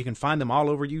 and you can find them all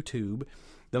over YouTube.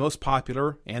 The most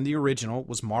popular and the original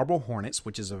was Marble Hornets,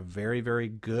 which is a very, very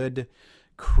good,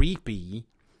 creepy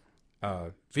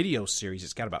video series.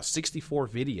 It's got about 64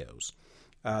 videos.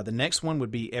 The next one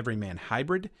would be Everyman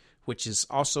Hybrid, which is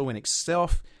also in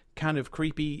itself kind of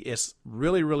creepy. It's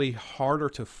really, really harder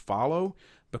to follow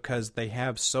because they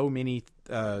have so many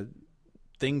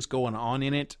things going on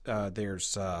in it.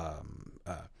 There's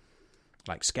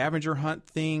like scavenger hunt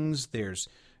things. There's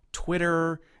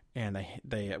Twitter, and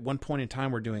they at one point in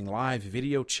time were doing live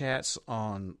video chats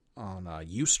on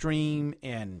Ustream,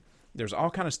 and there's all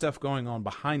kind of stuff going on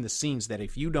behind the scenes that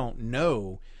if you don't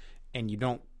know and you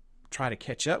don't try to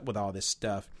catch up with all this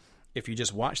stuff, if you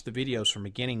just watch the videos from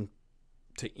beginning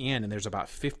to end, and there's about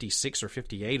 56 or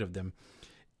 58 of them,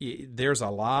 there's a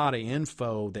lot of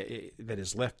info that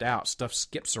is left out. Stuff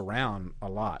skips around a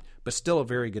lot, but still a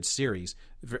very good series.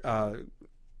 Kind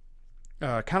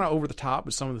of over the top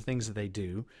with some of the things that they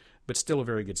do, but still a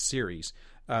very good series.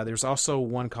 There's also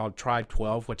one called Tribe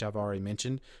 12, which I've already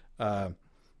mentioned.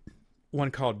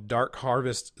 One called Dark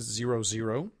Harvest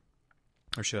 00,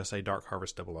 or should I say Dark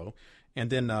Harvest 00. And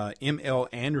then ML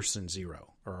Anderson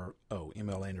 0, or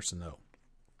ML Anderson 0.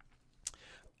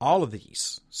 All of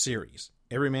these series,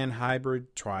 Everyman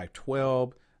Hybrid, Tribe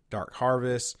 12, Dark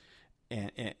Harvest,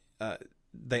 and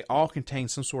they all contain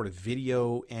some sort of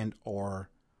video and or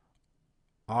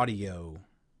audio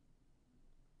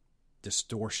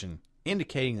distortion,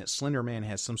 indicating that Slenderman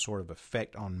has some sort of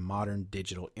effect on modern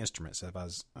digital instruments,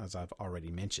 as I've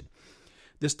already mentioned.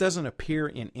 This doesn't appear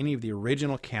in any of the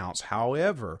original accounts.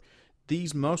 However,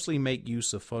 these mostly make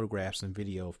use of photographs and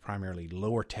video of primarily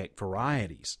lower tech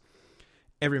varieties.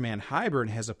 Everyman Hybrid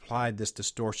has applied this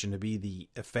distortion to be the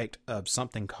effect of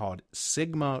something called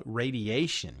sigma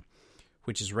radiation,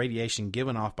 which is radiation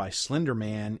given off by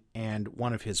Slenderman and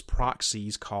one of his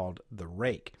proxies called the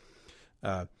Rake.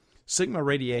 Sigma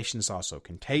radiation is also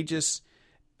contagious.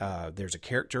 There's a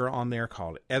character on there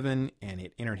called Evan, and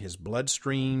it entered his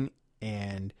bloodstream,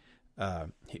 and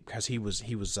because he was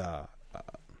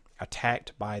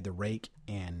attacked by the Rake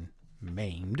and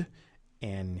maimed,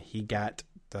 and he got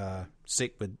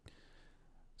sick with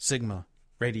sigma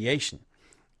radiation.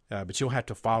 But you'll have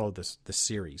to follow the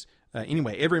series.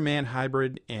 Anyway, Everyman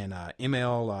Hybrid and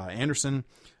M.L. Anderson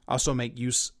also make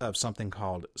use of something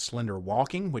called slender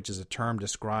walking, which is a term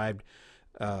described.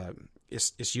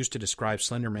 It's used to describe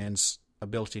Slenderman's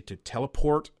ability to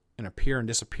teleport and appear and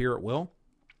disappear at will.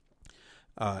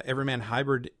 Everyman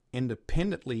Hybrid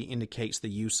independently indicates the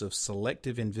use of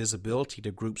selective invisibility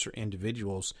to groups or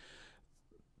individuals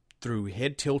through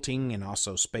head tilting and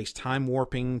also space-time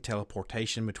warping,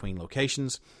 teleportation between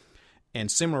locations. And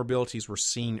similar abilities were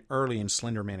seen early in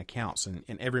Slenderman accounts. And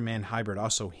Everyman Hybrid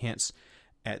also hints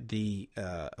at the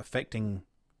affecting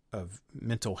of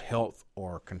mental health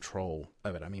or control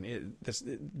of it. I mean,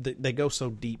 they go so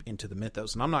deep into the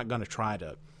mythos. And I'm not going to try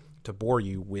to bore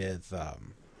you with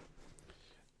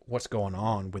what's going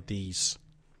on with these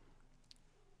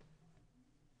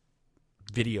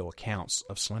video accounts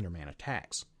of Slenderman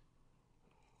attacks.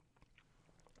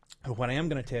 What I am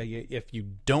going to tell you, if you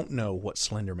don't know what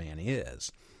Slenderman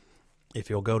is, if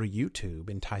you'll go to YouTube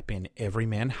and type in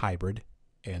Everyman Hybrid,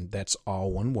 and that's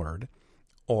all one word,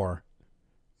 or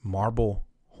Marble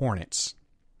Hornets,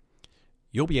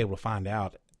 you'll be able to find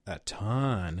out a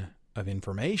ton of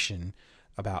information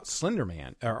about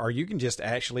Slenderman. Or you can just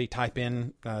actually type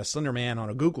in Slenderman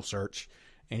on a Google search,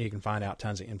 and you can find out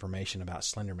tons of information about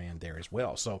Slenderman there as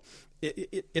well. So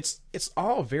it's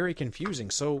all very confusing.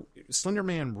 So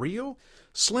Slenderman real?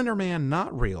 Slenderman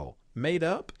not real? Made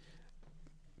up?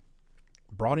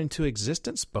 Brought into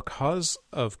existence because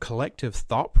of collective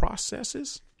thought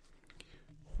processes?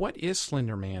 What is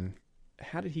Slenderman?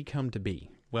 How did he come to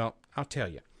be? Well, I'll tell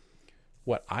you.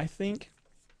 What I think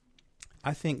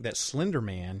that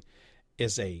Slenderman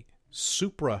is a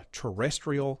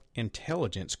supra-terrestrial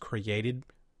intelligence created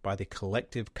by the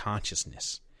collective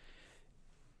consciousness.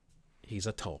 He's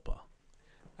a tulpa.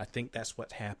 I think that's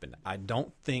what happened. I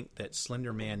don't think that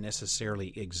Slenderman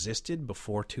necessarily existed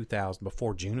before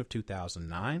June of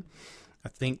 2009. I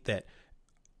think that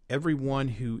everyone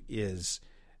who is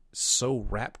so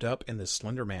wrapped up in the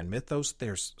Slenderman mythos,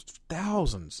 there's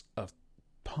thousands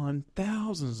upon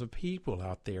thousands of people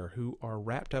out there who are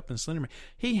wrapped up in Slenderman.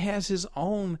 He has his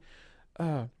own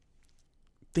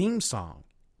theme song,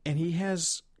 and he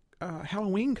has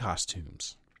Halloween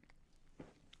costumes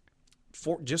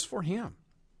just for him.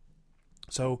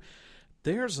 So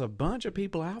there's a bunch of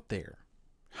people out there,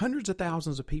 hundreds of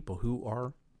thousands of people who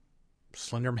are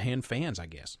Slenderman fans, I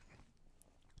guess.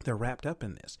 They're wrapped up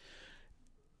in this.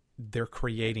 They're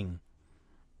creating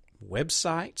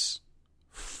websites,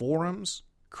 forums,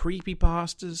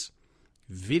 creepypastas,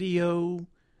 video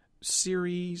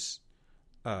series,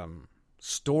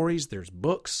 stories. There's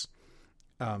books.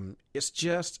 It's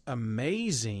just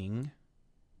amazing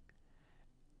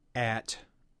at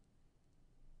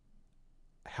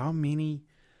how many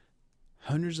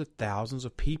hundreds of thousands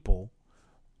of people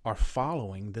are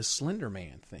following this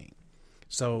Slenderman thing.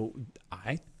 So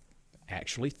I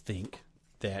actually think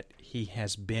that he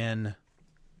has been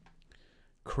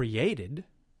created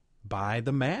by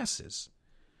the masses.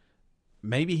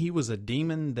 Maybe he was a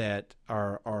demon that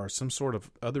or some sort of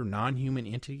other non-human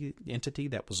entity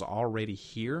that was already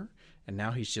here, and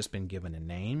now he's just been given a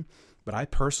name. But I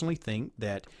personally think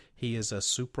that he is a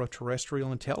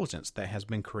supra-terrestrial intelligence that has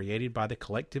been created by the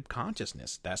collective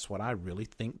consciousness. That's what I really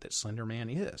think that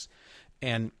Slenderman is.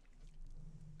 And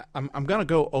I'm going to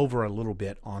go over a little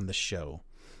bit on the show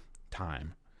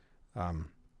time.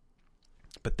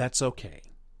 But that's okay,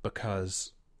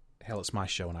 because, hell, it's my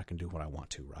show and I can do what I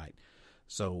want to, right?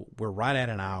 So we're right at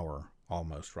an hour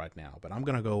almost right now, but I'm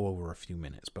going to go over a few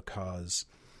minutes because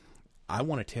I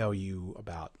want to tell you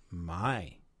about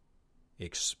my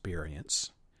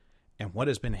experience and what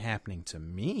has been happening to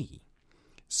me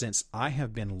since I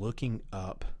have been looking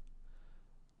up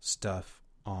stuff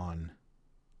on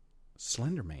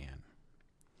Slenderman.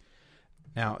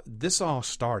 Now, this all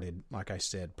started, like I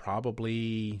said,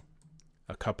 probably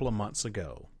a couple of months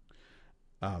ago.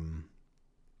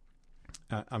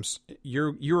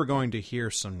 You are going to hear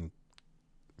some.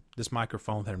 This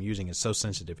microphone that I'm using is so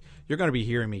sensitive. You're going to be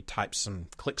hearing me click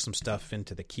some stuff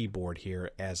into the keyboard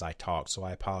here as I talk. So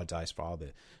I apologize for all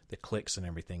the clicks and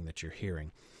everything that you're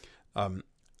hearing.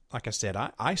 Like I said,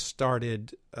 I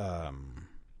started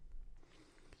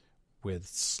with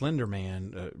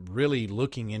Slenderman, really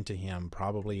looking into him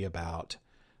probably about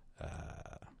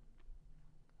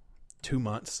 2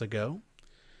 months ago.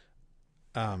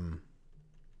 I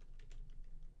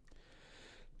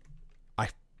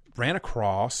ran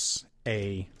across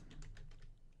a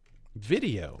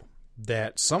video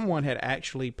that someone had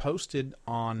actually posted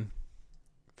on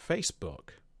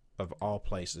Facebook of all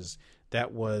places,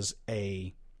 that was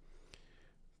a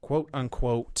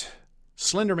quote-unquote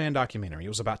Slenderman documentary. It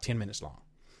was about 10 minutes long.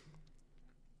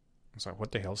 I was like,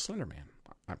 what the hell is Slenderman?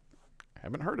 I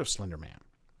haven't heard of Slenderman.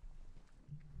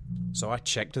 So I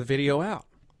checked the video out.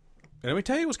 And let me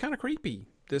tell you, it was kind of creepy,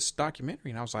 this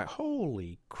documentary. And I was like,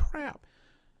 holy crap.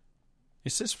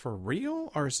 Is this for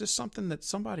real? Or is this something that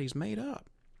somebody's made up?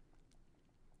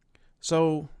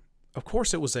 So, of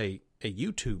course, it was a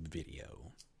YouTube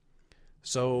video.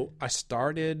 So I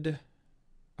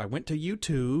went to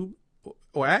YouTube.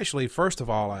 Well, actually, first of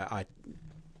all, I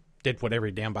did what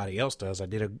every damn body else does. I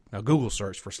did a Google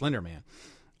search for Slenderman.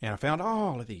 And I found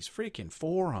all of these freaking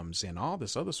forums and all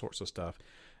this other sorts of stuff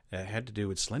that had to do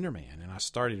with Slenderman. And I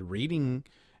started reading.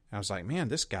 I was like, man,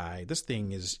 this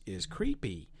thing is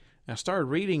creepy. And I started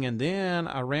reading, and then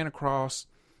I ran across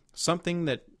something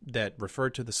that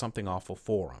referred to the Something Awful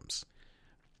forums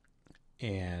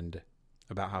and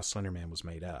about how Slenderman was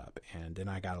made up. And then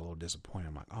I got a little disappointed.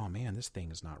 I'm like, oh man, this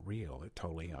thing is not real. It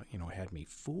totally, had me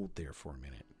fooled there for a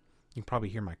minute. You can probably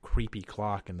hear my creepy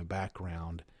clock in the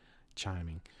background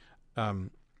chiming.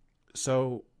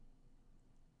 So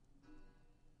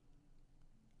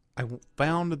I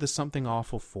found the Something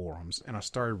Awful forums, and I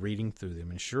started reading through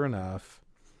them. And sure enough,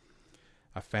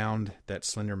 I found that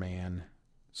Slenderman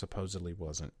supposedly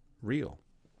wasn't real.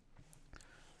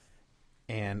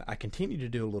 And I continued to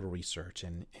do a little research,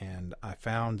 and I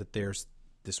found that there's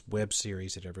this web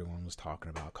series that everyone was talking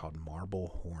about called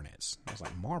Marble Hornets. I was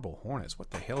like, Marble Hornets?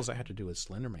 What the hell does that have to do with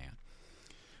Slenderman?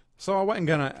 So I wasn't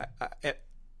gonna.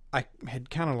 I had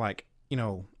kind of like,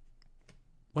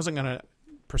 wasn't gonna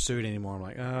pursue it anymore. I'm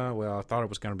like, well, I thought it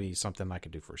was gonna be something I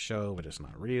could do for a show, but it's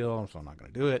not real, so I'm not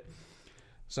gonna do it.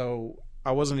 So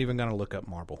I wasn't even gonna look up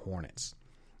Marble Hornets,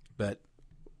 but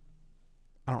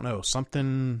I don't know,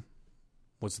 something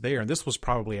was there, and this was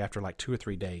probably after like 2 or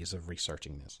 3 days of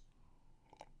researching this.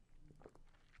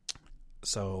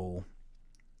 So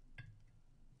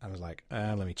I was like,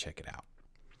 let me check it out.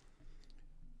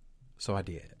 So I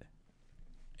did.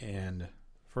 And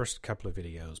first couple of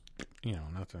videos,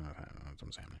 nothing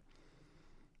was happening.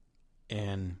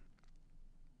 And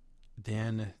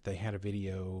then they had a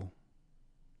video.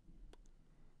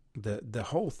 The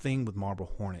whole thing with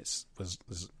Marble Hornets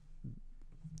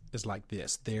is like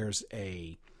this. There's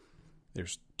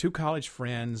 2 college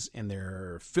friends, and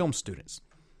they're film students.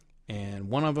 And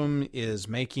one of them is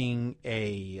making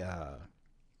a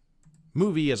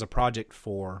movie as a project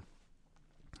for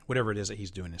whatever it is that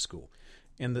he's doing in school.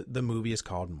 And the movie is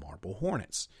called Marble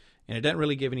Hornets. And it doesn't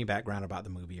really give any background about the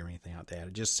movie or anything like that.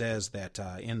 It just says that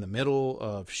in the middle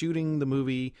of shooting the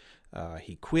movie,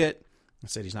 he quit and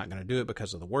said he's not going to do it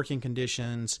because of the working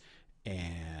conditions,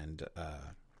 and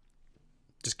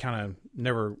just kind of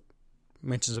never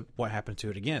mentions what happened to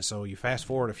it again. So you fast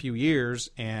forward a few years,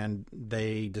 and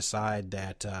they decide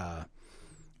that,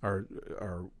 or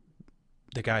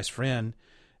the guy's friend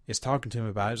is talking to him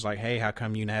about it. It's like, hey, how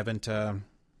come you haven't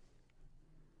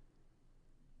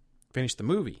finished the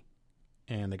movie?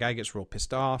 And the guy gets real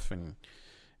pissed off. And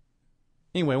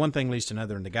anyway, one thing leads to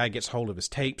another, and the guy gets hold of his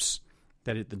tapes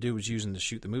that the dude was using to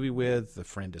shoot the movie with. The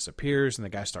friend disappears, and the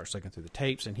guy starts looking through the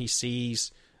tapes, and he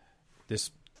sees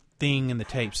this thing in the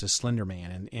tapes is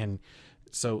Slenderman. And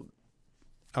so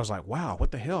I was like, wow,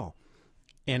 what the hell?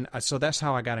 And so that's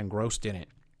how I got engrossed in it.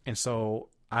 And so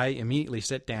I immediately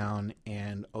sat down,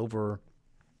 and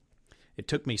it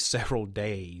took me several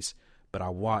days, but I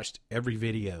watched every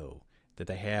video that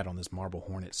they had on this Marble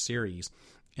Hornet series.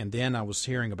 And then I was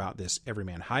hearing about this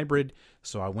Everyman Hybrid,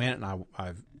 so I went and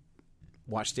I've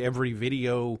watched every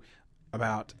video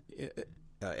about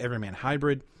Everyman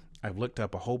Hybrid. I've looked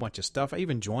up a whole bunch of stuff. I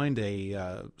even joined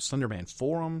a Slenderman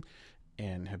forum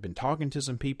and have been talking to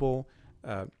some people.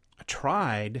 I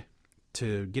tried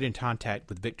to get in contact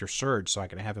with Victor Surge so I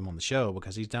could have him on the show,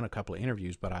 because he's done a couple of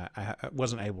interviews, but I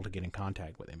wasn't able to get in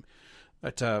contact with him.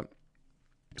 But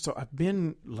so I've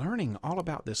been learning all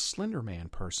about this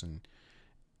Slenderman person,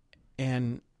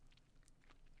 and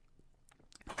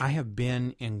I have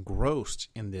been engrossed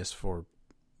in this for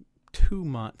 2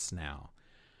 months now.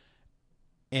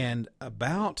 And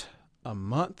about a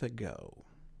month ago,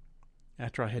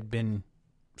 after I had been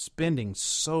spending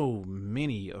so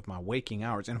many of my waking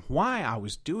hours, and why I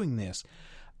was doing this,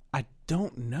 I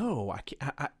don't know.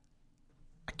 I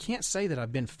can't say that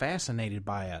I've been fascinated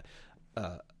by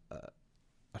a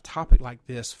topic like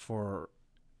this for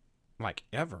like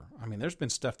ever. I mean, there's been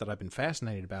stuff that I've been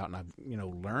fascinated about, and I've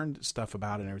learned stuff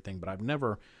about it and everything, but I've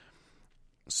never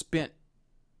spent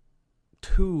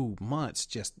 2 months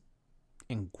just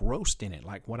engrossed in it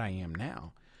like what I am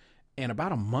now. And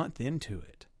about a month into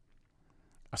it,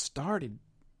 I started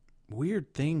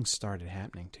weird things started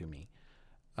happening to me.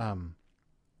 I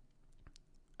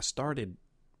started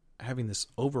having this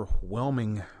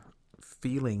overwhelming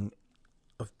feeling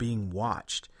of being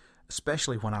watched,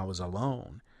 especially when I was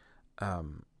alone.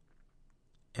 And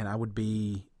I would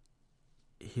be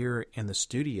here in the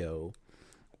studio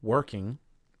working,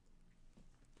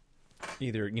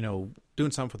 either,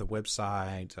 doing something for the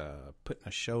website, putting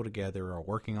a show together, or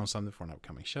working on something for an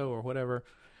upcoming show or whatever.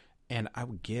 And I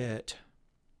would get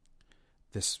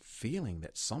this feeling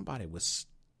that somebody was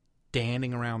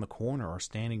standing around the corner or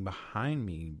standing behind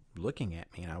me looking at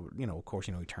me. And I would, of course,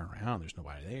 you turn around, there's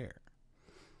nobody there.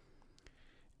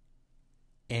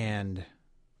 And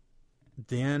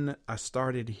then I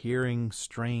started hearing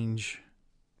strange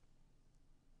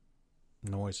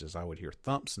noises. I would hear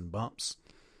thumps and bumps.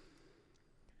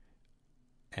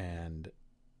 And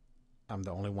I'm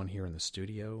the only one here in the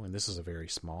studio, and this is a very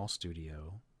small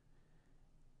studio.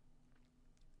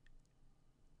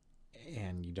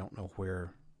 And you don't know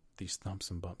where these thumps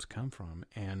and bumps come from.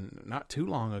 And not too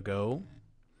long ago,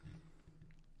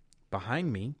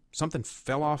 behind me, something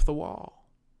fell off the wall.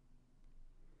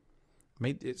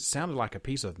 It sounded like a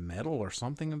piece of metal or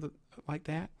something like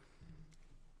that.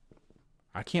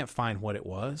 I can't find what it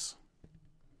was.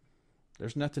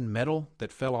 There's nothing metal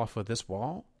that fell off of this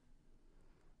wall.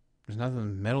 There's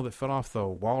nothing metal that fell off the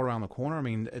wall around the corner. I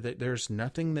mean, there's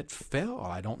nothing that fell.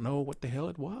 I don't know what the hell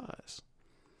it was.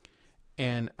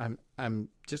 And I'm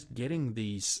just getting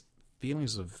these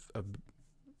feelings of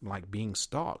like being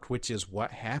stalked, which is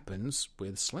what happens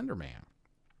with Slenderman.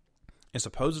 And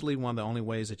supposedly one of the only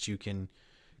ways that you can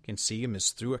see him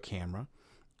is through a camera.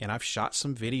 And I've shot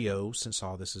some video since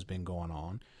all this has been going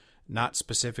on. Not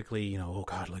specifically, oh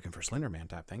God, looking for Slenderman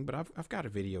type thing, but I've got a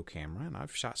video camera and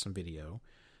I've shot some video.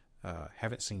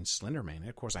 Haven't seen Slenderman. And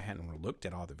of course, I hadn't looked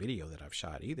at all the video that I've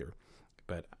shot either.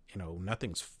 But,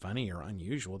 nothing's funny or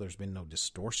unusual. There's been no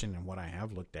distortion in what I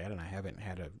have looked at, and I haven't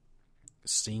had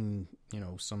seen,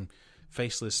 some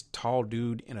faceless tall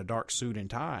dude in a dark suit and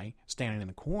tie standing in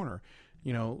the corner.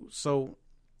 So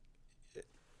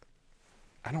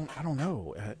I don't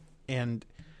know. And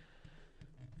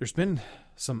there's been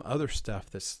some other stuff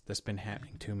that's been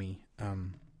happening to me.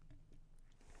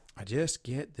 I just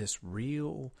get this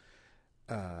real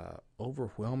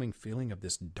overwhelming feeling of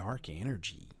this dark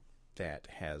energy that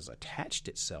has attached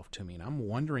itself to me, and I'm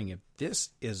wondering if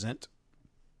this isn't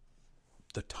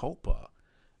the tulpa.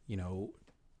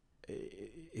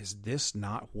 Is this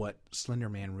not what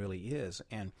Slenderman really is,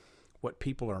 and what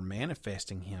people are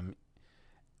manifesting him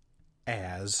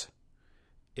as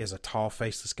is a tall,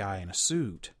 faceless guy in a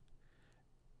suit?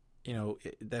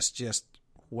 That's just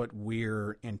what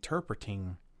we're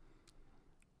interpreting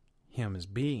him as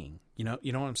being. You know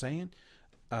what I'm saying?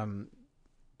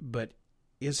 But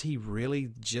is he really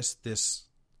just this,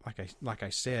 like I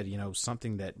said,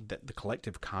 something that the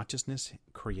collective consciousness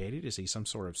created? Is he some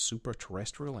sort of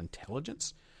super-terrestrial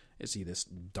intelligence? Is he this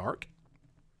dark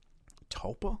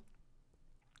tulpa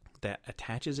that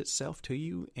attaches itself to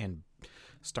you and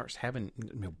starts having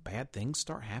bad things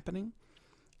start happening?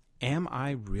 Am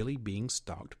I really being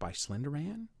stalked by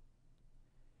Slenderman?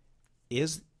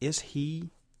 Is he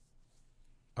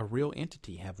a real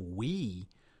entity? Have we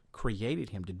created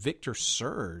him? Did Victor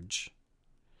Surge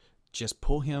just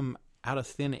pull him out of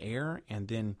thin air, and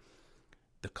then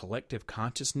the collective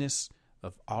consciousness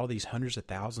of all these hundreds of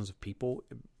thousands of people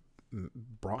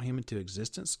brought him into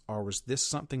existence? Or was this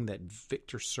something that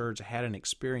Victor Surge had an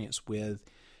experience with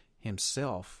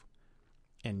himself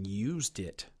and used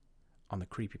it on the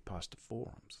Creepypasta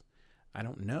forums? I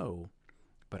don't know,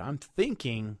 but I'm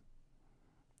thinking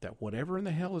that whatever in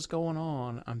the hell is going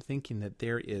on, I'm thinking that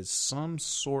there is some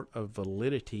sort of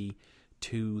validity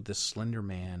to the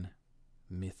Slenderman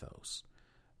mythos,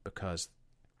 because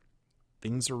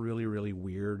things are really, really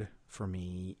weird for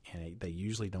me, and they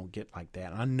usually don't get like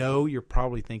that. And I know you're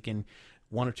probably thinking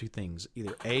one or two things.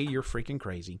 Either A, you're freaking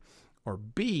crazy, or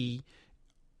B,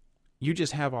 you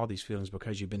just have all these feelings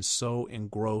because you've been so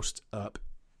engrossed up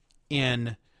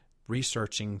in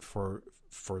researching for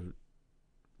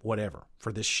whatever,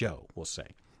 for this show, we'll say.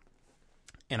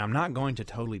 And I'm not going to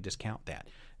totally discount that.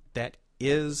 That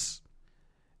is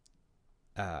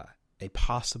a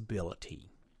possibility.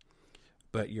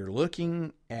 But you're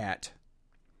looking at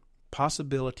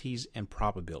possibilities and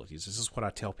probabilities. This is what I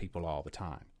tell people all the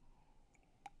time.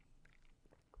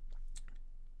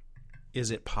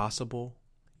 Is it possible?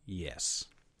 Yes.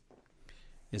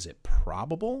 Is it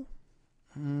probable?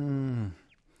 I'm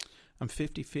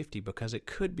 50-50, because it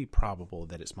could be probable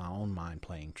that it's my own mind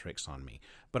playing tricks on me.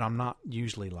 But I'm not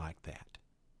usually like that.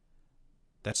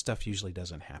 That stuff usually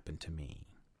doesn't happen to me.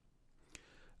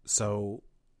 So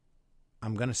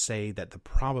I'm going to say that the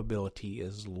probability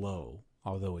is low,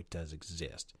 although it does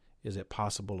exist. Is it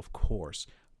possible? Of course.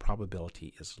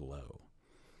 Probability is low.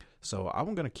 So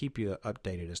I'm going to keep you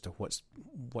updated as to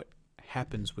what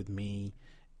happens with me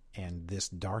and this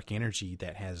dark energy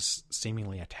that has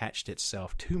seemingly attached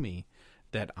itself to me,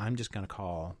 that I'm just going to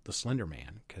call the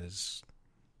Slenderman, because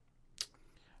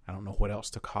I don't know what else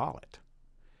to call it.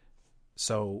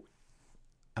 So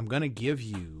I'm going to give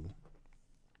you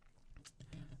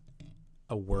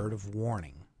a word of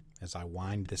warning as I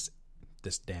wind this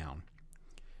down.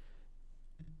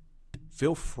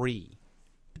 Feel free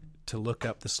to look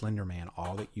up the Slenderman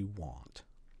all that you want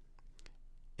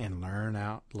and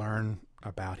learn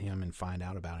about him and find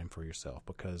out about him for yourself,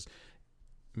 because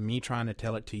me trying to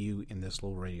tell it to you in this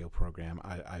little radio program,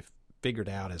 I figured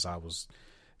out as I was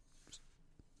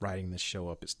writing this show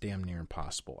up, it's damn near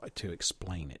impossible to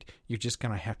explain it. You're just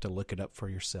going to have to look it up for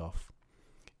yourself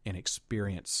and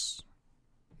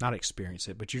not experience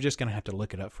it, but you're just going to have to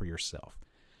look it up for yourself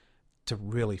to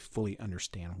really fully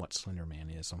understand what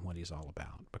Slenderman is and what he's all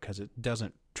about, because it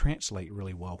doesn't translate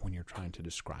really well when you're trying to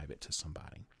describe it to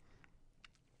somebody.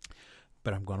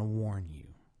 But I'm going to warn you,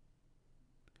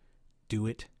 do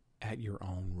it at your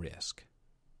own risk.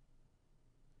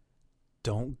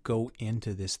 Don't go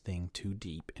into this thing too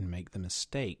deep and make the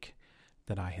mistake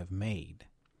that I have made,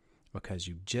 because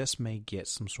you just may get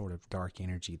some sort of dark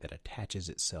energy that attaches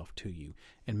itself to you.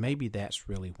 And maybe that's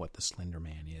really what the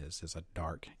Slenderman is a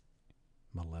dark,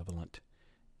 malevolent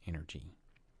energy.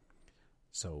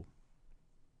 So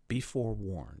be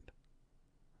forewarned.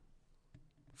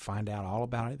 Find out all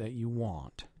about it that you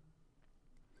want.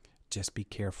 Just be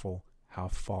careful how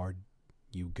far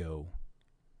you go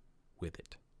with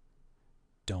it.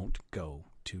 Don't go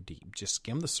too deep. Just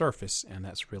skim the surface, and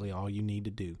that's really all you need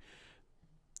to do.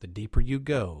 The deeper you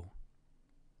go,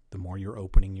 the more you're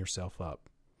opening yourself up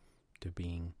to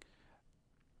being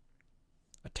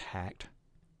attacked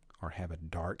or have a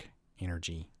dark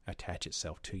energy attach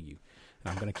itself to you.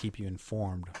 And I'm going to keep you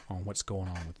informed on what's going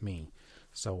on with me.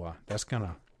 So that's going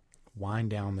to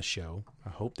wind down the show. I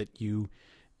hope that you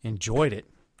enjoyed it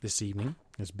this evening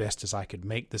as best as I could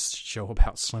make this show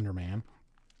about Slenderman.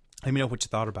 Let me know what you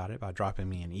thought about it by dropping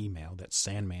me an email. That's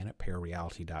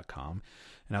sandman@parareality.com.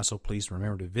 And also, please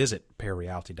remember to visit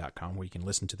parareality.com, where you can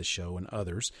listen to the show and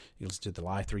others. You listen to the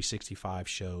Live 365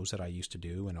 shows that I used to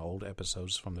do and old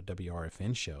episodes from the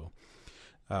WRFN show.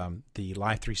 The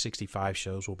Live 365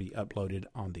 shows will be uploaded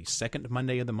on the second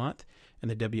Monday of the month,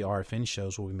 and the WRFN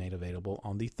shows will be made available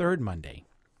on the third Monday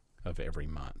of every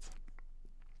month.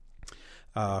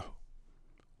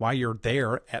 While you're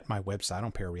there at my website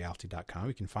on parareality.com,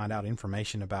 you can find out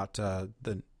information about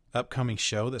the upcoming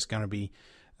show that's going to be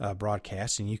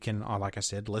broadcast, and you can, like I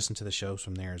said, listen to the shows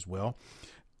from there as well.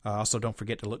 Also, don't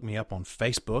forget to look me up on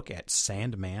Facebook at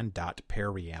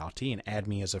sandman.parareality and add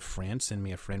me as a friend. Send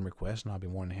me a friend request, and I'll be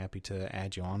more than happy to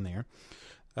add you on there.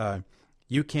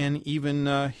 You can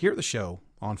even hear the show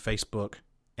on Facebook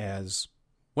as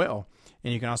well,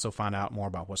 and you can also find out more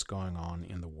about what's going on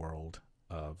in the world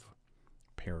of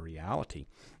parareality.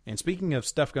 And speaking of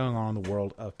stuff going on in the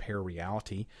world of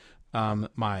parareality,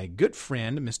 my good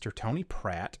friend, Mr. Tony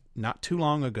Pratt, not too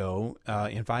long ago,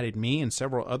 invited me and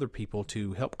several other people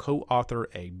to help co-author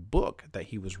a book that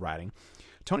he was writing.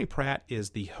 Tony Pratt is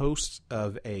the host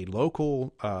of a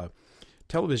local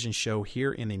television show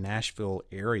here in the Nashville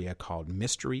area called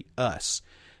Mystery Us.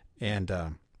 And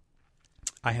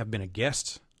I have been a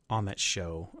guest on that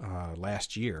show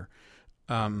last year.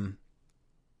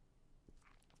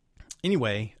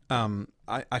 Anyway, I've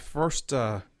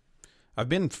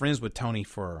been friends with Tony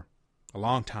for a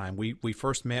long time. We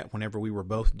first met whenever we were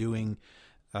both doing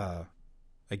a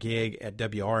gig at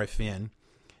WRFN,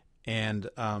 and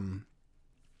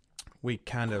we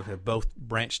kind of have both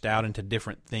branched out into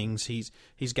different things. He's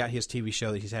got his TV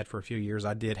show that he's had for a few years.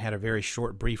 I had a very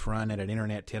short, brief run at an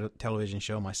internet television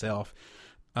show myself.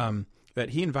 But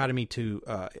he invited me to,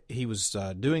 he was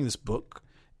doing this book,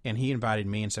 and he invited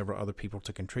me and several other people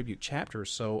to contribute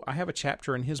chapters. So I have a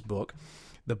chapter in his book.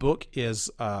 The book is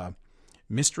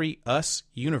Mystery Us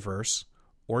Universe,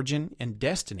 Origin and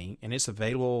Destiny, and it's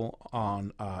available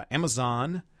on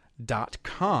Amazon.com.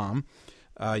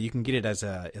 You can get it as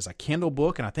a Kindle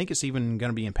book, and I think it's even going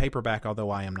to be in paperback,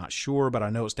 although I am not sure, but I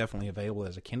know it's definitely available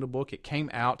as a Kindle book. It came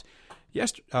out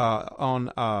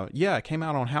it came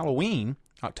out on Halloween,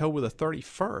 October the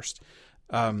 31st.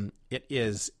 It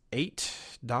is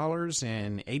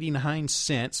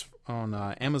 $8.89 on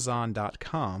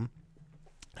Amazon.com.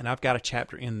 And I've got a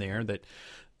chapter in there that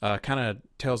kind of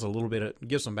tells a little bit,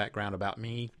 gives some background about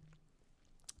me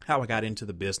how I got into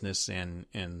the business and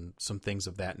some things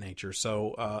of that nature.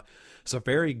 So it's a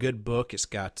very good book. It's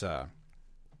got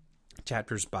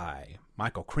chapters by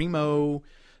Michael Cremo.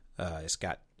 It's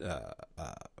got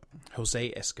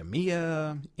Jose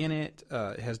Escamilla in it.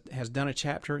 Has done a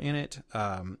chapter in it.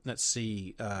 Let's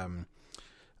see.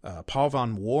 Paul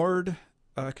Von Ward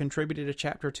contributed a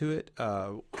chapter to it.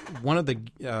 One of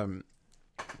the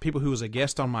people who was a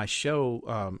guest on my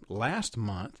show last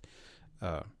month,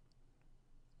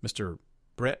 Mr.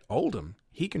 Brett Oldham,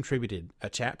 he contributed a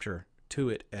chapter to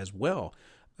it as well.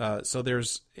 So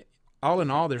there's, all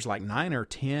in all, there's like 9 or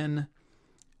 10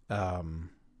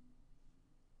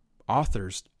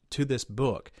 authors to this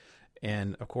book.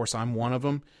 And, of course, I'm one of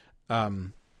them.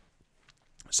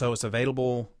 So it's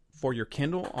available for your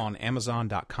Kindle on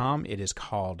Amazon.com. It is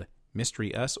called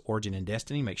Mystery Us, Origin and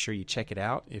Destiny. Make sure you check it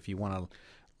out if you want to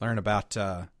learn about,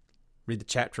 read the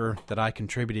chapter that I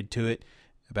contributed to it,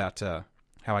 about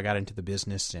how I got into the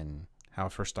business and how I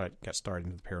first got started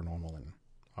into the paranormal and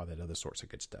all that other sorts of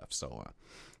good stuff. So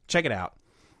check it out.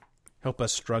 Help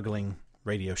us struggling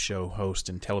radio show hosts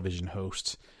and television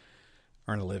hosts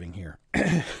earn a living here.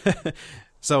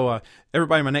 So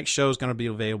everybody, my next show is going to be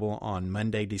available on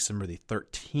Monday, December the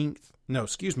 13th. No,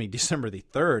 excuse me, December the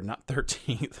 3rd, not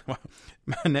 13th.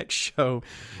 My next show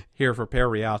here for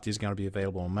Parareality is going to be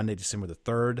available on Monday, December the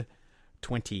 3rd,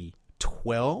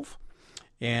 2012.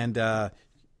 And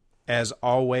as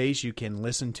always, you can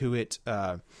listen to it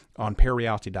on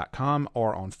parareality.com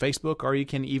or on Facebook, or you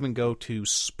can even go to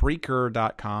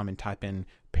Spreaker.com and type in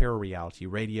Parareality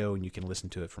Radio, and you can listen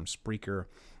to it from Spreaker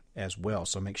as well.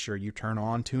 So make sure you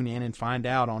tune in, and find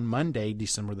out on Monday,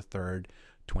 December the 3rd,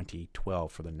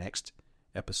 2012, for the next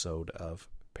episode of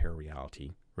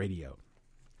Parareality Radio.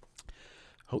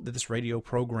 Hope that this radio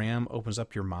program opens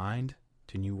up your mind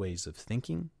to new ways of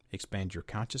thinking, expands your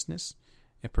consciousness,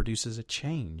 and produces a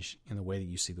change in the way that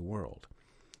you see the world.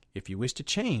 If you wish to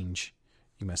change,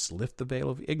 you must lift the veil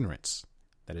of ignorance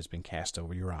that has been cast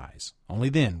over your eyes. Only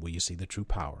then will you see the true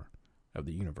power of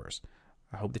the universe.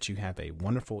 I hope that you have a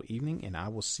wonderful evening, and I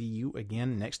will see you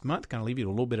again next month. Going to leave you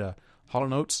a little bit of Hollow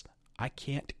Notes. I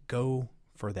can't go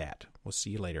for that. We'll see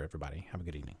you later, everybody. Have a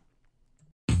good evening.